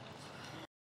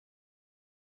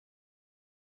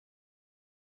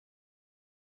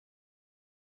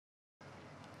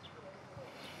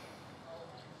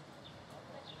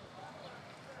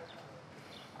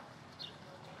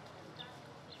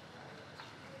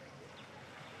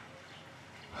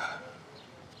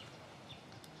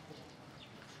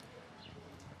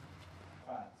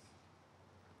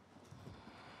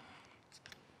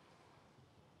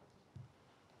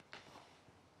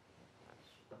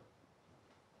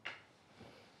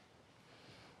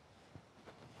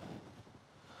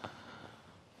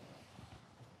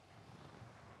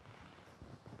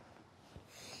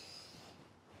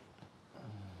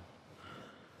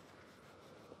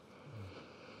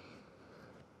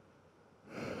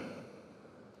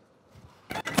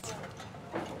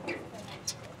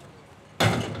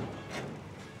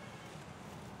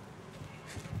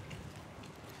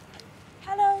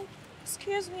 Hello,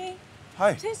 excuse me.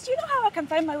 Hi. Please, do you know how I can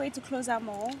find my way to Closer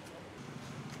Mall?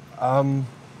 I'm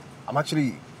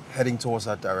actually heading towards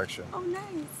that direction. Oh, nice.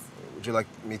 Would you like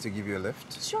me to give you a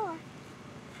lift? Sure.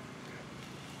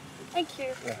 Thank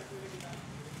you. Yeah.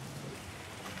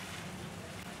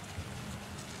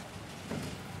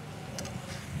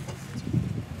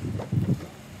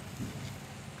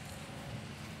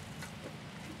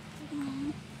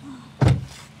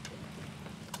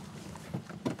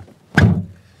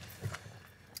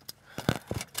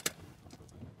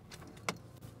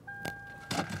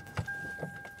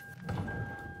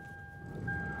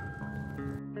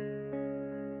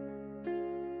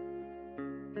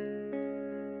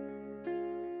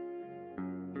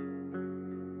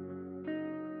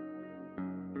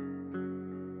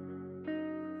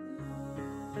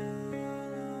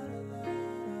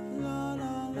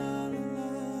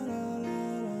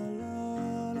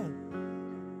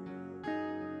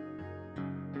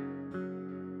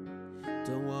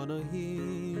 Don't wanna hear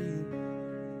you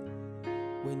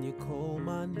when you call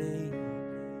my name.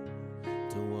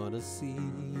 Don't wanna see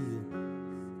you,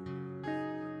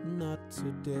 not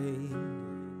today.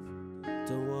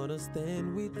 Don't wanna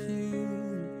stand with you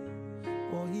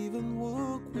or even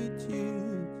walk with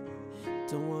you.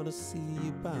 Don't wanna see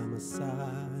you by my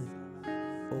side.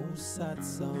 Oh, sad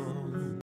song.